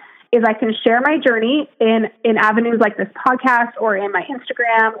do is I can share my journey in avenues like this podcast, or in my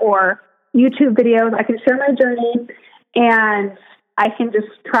Instagram or YouTube videos. I can share my journey, and I can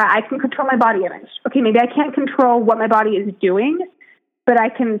I can control my body image. Okay, maybe I can't control what my body is doing, but I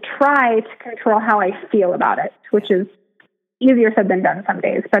can try to control how I feel about it, which is easier said than done some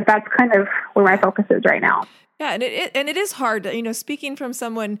days. But that's kind of where my focus is right now. Yeah, and it is hard, speaking from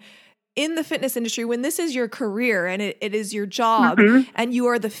someone in the fitness industry, when this is your career and it is your job, mm-hmm. and you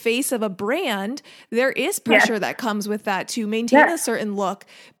are the face of a brand, there is pressure that comes with that to maintain a certain look.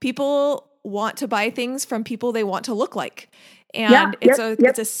 People want to buy things from people they want to look like. And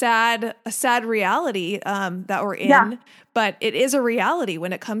it's a sad reality that we're in, but it is a reality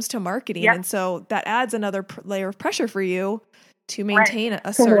when it comes to marketing. And so that adds another layer of pressure for you to maintain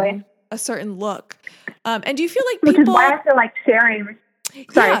a certain look. And do you feel like people... Which is why I feel like sharing...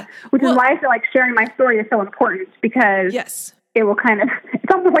 Which is why I feel like sharing my story is so important, because it will kind of,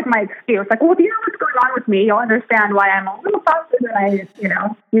 it's almost like my excuse. Like, well, if you know what's going on with me, you'll understand why I'm a little faster than I,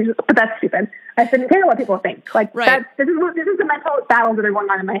 usually, but that's stupid. I shouldn't care what people think. Like, right. This is the mental battles that are going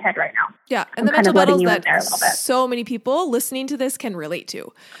on in my head right now. Yeah. And the mental battles that so many people listening to this can relate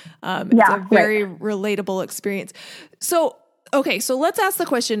to. It's a very relatable experience. So, okay. So let's ask the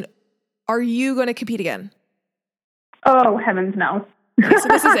question, are you going to compete again? Oh, heavens no. Okay, so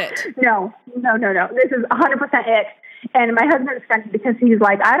this is it. No. This is 100% it. And my husband's funny because he's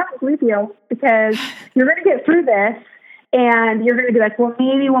like, I don't believe you because you're going to get through this and you're going to be like, well,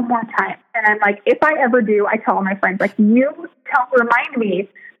 maybe one more time. And I'm like, if I ever do, I tell all my friends, like, remind me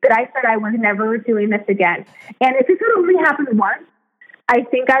that I said I was never doing this again. And if it could only happen once, I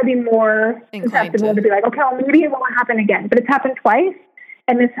think I'd be more susceptible to be like, okay, well, maybe it won't happen again. But it's happened twice,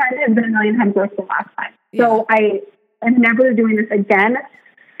 and this time has been a million times worse than last time. Yeah. So I am never doing this again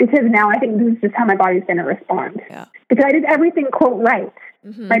because now I think this is just how my body's going to respond. Yeah. Because I did everything, quote, right.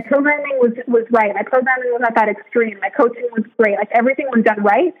 Mm-hmm. My programming was right. My programming was not that extreme. My coaching was great. Like, everything was done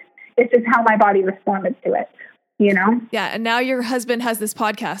right. It's just how my body responded to it. Yeah. And now your husband has this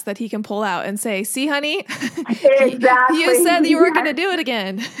podcast that he can pull out and say, see, honey, exactly. You said you were going to do it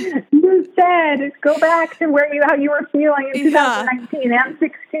again. You said, go back to how you were feeling in 2019 and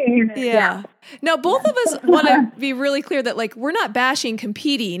 16. Yeah. Now, both of us want to be really clear that, like, we're not bashing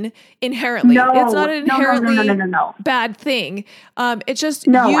competing inherently. No, it's not an inherently bad thing. It's just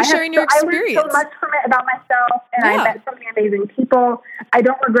you sharing your experience. I learned so much from it about myself, and I met so many amazing people. I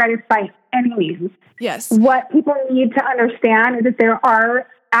don't regret it by any means. Yes. What people need to understand is that there are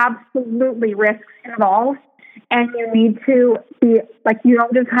absolutely risks involved, and you need to be, like, you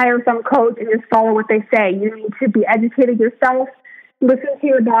don't just hire some coach and just follow what they say. You need to be educated yourself, listen to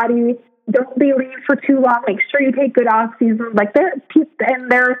your body, don't be lean for too long, make sure you take good off season. Like, there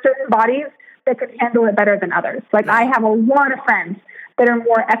are certain bodies that can handle it better than others. Like, I have a lot of friends that are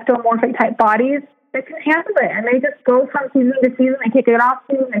more ectomorphic type bodies that can handle it, and they just go from season to season, they take it off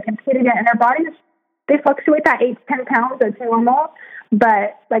season, they compete again, and their bodies, they fluctuate that 8 to 10 pounds. That's normal,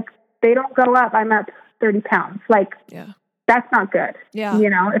 but, like, they don't go up. I'm up 30 pounds. Like, that's not good. Yeah.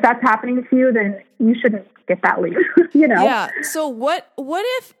 If that's happening to you, then you shouldn't get that lead. Yeah. So what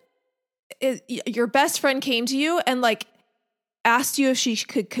if your best friend came to you and, like, asked you if she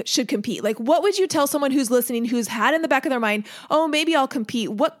should compete? Like, what would you tell someone who's listening, who's had in the back of their mind, oh, maybe I'll compete?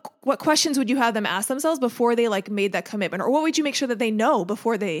 What questions would you have them ask themselves before they, like, made that commitment? Or what would you make sure that they know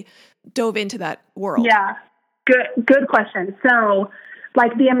before they dove into that world? Yeah. Good question. So,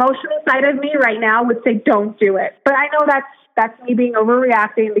 like, the emotional side of me right now would say, don't do it. But I know that's me being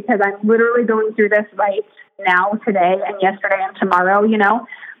overreacting because I'm literally going through this right now, today and yesterday and tomorrow,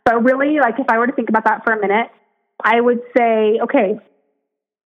 But really, like, if I were to think about that for a minute, I would say, okay,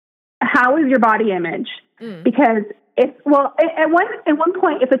 how is your body image? Because at one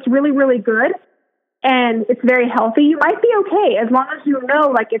point, if it's really, really good and it's very healthy, you might be okay as long as you know,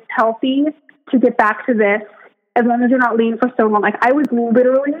 like, it's healthy to get back to this, as long as you're not lean for so long. Like, I was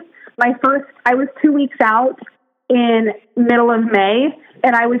literally, I was 2 weeks out in middle of May,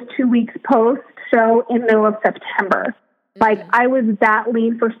 and I was 2 weeks post show in middle of September. Like, I was that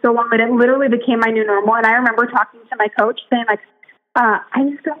lean for so long that it literally became my new normal. And I remember talking to my coach saying, like, I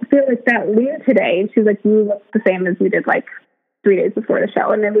just don't feel like that lean today. And she was like, you look the same as you did, like, 3 days before the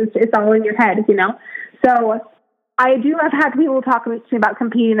show. And it's all in your head, So I have had people talk to me about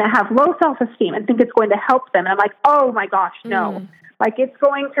competing that have low self-esteem and think it's going to help them. And I'm like, oh my gosh, no. Like, it's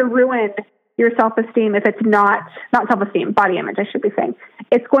going to ruin your self-esteem if it's not self-esteem, body image, I should be saying.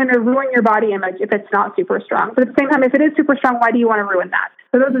 It's going to ruin your body image if it's not super strong. But at the same time, if it is super strong, why do you want to ruin that?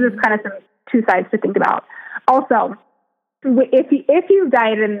 So those are just kind of some two sides to think about. Also, if you've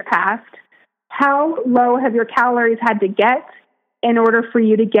dieted in the past, how low have your calories had to get in order for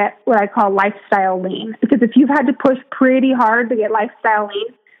you to get what I call lifestyle lean? Because if you've had to push pretty hard to get lifestyle lean,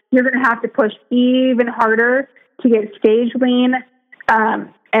 you're going to have to push even harder to get stage lean.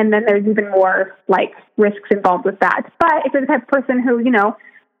 And then there's even more, like, risks involved with that. But if you're the type of person who,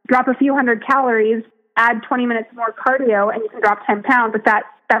 drop a few hundred calories, add 20 minutes more cardio, and you can drop 10 pounds, but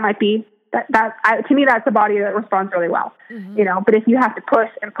that might be, to me, that's a body that responds really well, But if you have to push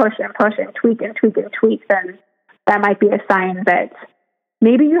and push and push and tweak and tweak and tweak, then that might be a sign that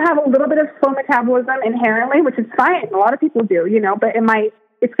maybe you have a little bit of slow metabolism inherently, which is fine. A lot of people do, but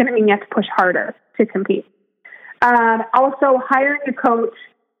it's going to mean you have to push harder to compete. Also, hiring a coach.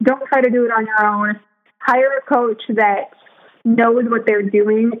 Don't try to do it on your own. Hire a coach that knows what they're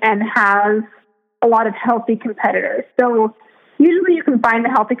doing and has a lot of healthy competitors. So usually you can find the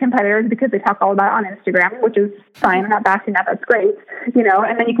healthy competitors because they talk all about it on Instagram, which is fine. I'm not bashing that. That's great.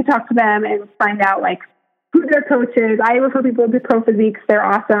 And then you can talk to them and find out, like, who their coach is. I refer people to Pro Physiques. They're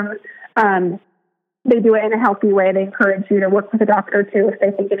awesome. They do it in a healthy way. They encourage you to work with a doctor too if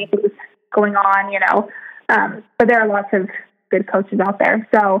they think anything's going on, but there are lots of good coaches out there.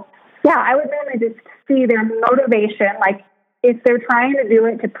 So yeah, I would mainly just see their motivation. Like if they're trying to do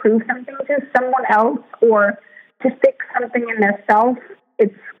it to prove something to someone else or to fix something in their self,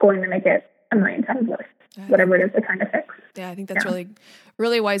 it's going to make it a million times worse, whatever it is they're trying to fix. Yeah, I think that's really,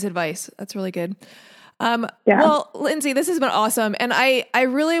 really wise advice. That's really good. Well, Lindsay, this has been awesome. And I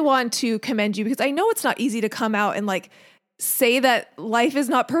really want to commend you because I know it's not easy to come out and like say that life is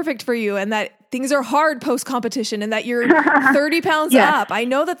not perfect for you and that things are hard post-competition and that you're 30 pounds up. I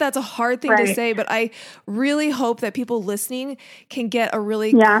know that that's a hard thing to say, but I really hope that people listening can get a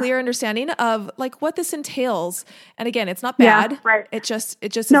really clear understanding of like what this entails. And again, it's not bad. It just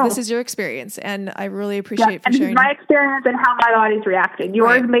this is your experience. And I really appreciate for sharing. My experience and how my body's reacting.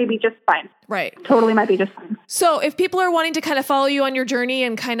 Yours may be just fine. Right. Totally might be just fine. So if people are wanting to kind of follow you on your journey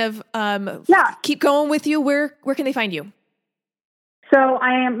and kind of keep going with you, where can they find you? So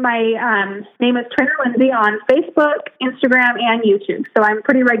my name is Trainer Lindsay on Facebook, Instagram, and YouTube. So I'm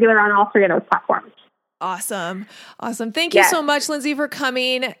pretty regular on all three of those platforms. Awesome. Thank you so much, Lindsay, for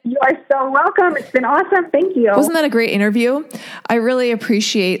coming. You are so welcome. It's been awesome. Thank you. Wasn't that a great interview? I really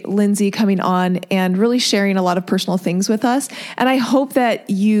appreciate Lindsay coming on and really sharing a lot of personal things with us. And I hope that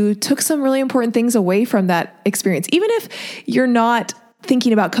you took some really important things away from that experience. Even if you're not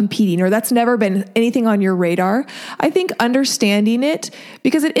thinking about competing or that's never been anything on your radar, I think understanding it,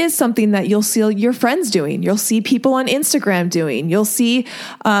 because it is something that you'll see your friends doing. You'll see people on Instagram doing, you'll see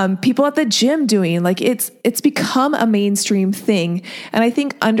people at the gym doing, like it's become a mainstream thing. And I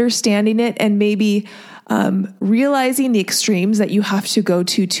think understanding it and maybe realizing the extremes that you have to go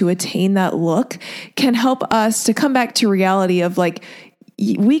to attain that look can help us to come back to reality of like,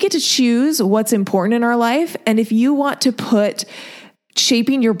 we get to choose what's important in our life. And if you want to put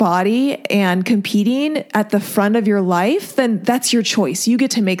shaping your body and competing at the front of your life, then that's your choice. You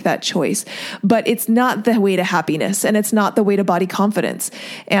get to make that choice, but it's not the way to happiness and it's not the way to body confidence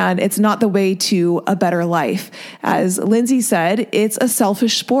and it's not the way to a better life. As Lindsay said, it's a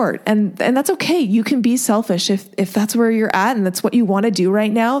selfish sport and that's okay. You can be selfish if that's where you're at and that's what you want to do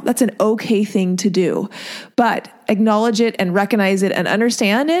right now. That's an okay thing to do, but acknowledge it and recognize it and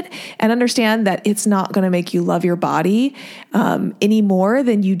understand that it's not going to make you love your body any more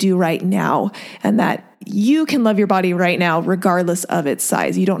than you do right now. And that you can love your body right now, regardless of its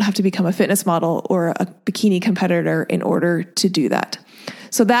size. You don't have to become a fitness model or a bikini competitor in order to do that.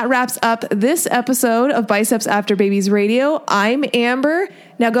 So that wraps up this episode of Biceps After Babies Radio. I'm Amber.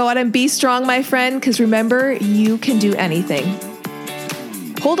 Now go out and be strong, my friend, because remember, you can do anything.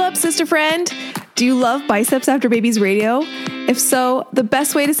 Hold up, sister friend. Do you love Biceps After Babies Radio? If so, the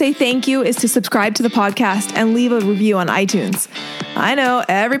best way to say thank you is to subscribe to the podcast and leave a review on iTunes. I know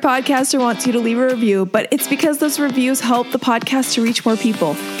every podcaster wants you to leave a review, but it's because those reviews help the podcast to reach more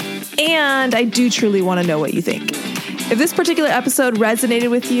people. And I do truly want to know what you think. If this particular episode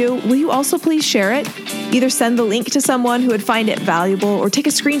resonated with you, will you also please share it? Either send the link to someone who would find it valuable or take a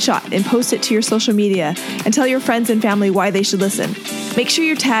screenshot and post it to your social media and tell your friends and family why they should listen. Make sure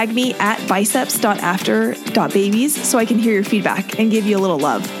you tag me at biceps.after.babies so I can hear your feedback and give you a little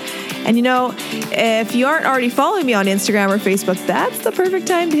love. And if you aren't already following me on Instagram or Facebook, that's the perfect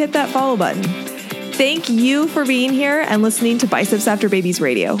time to hit that follow button. Thank you for being here and listening to Biceps After Babies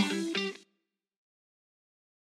Radio.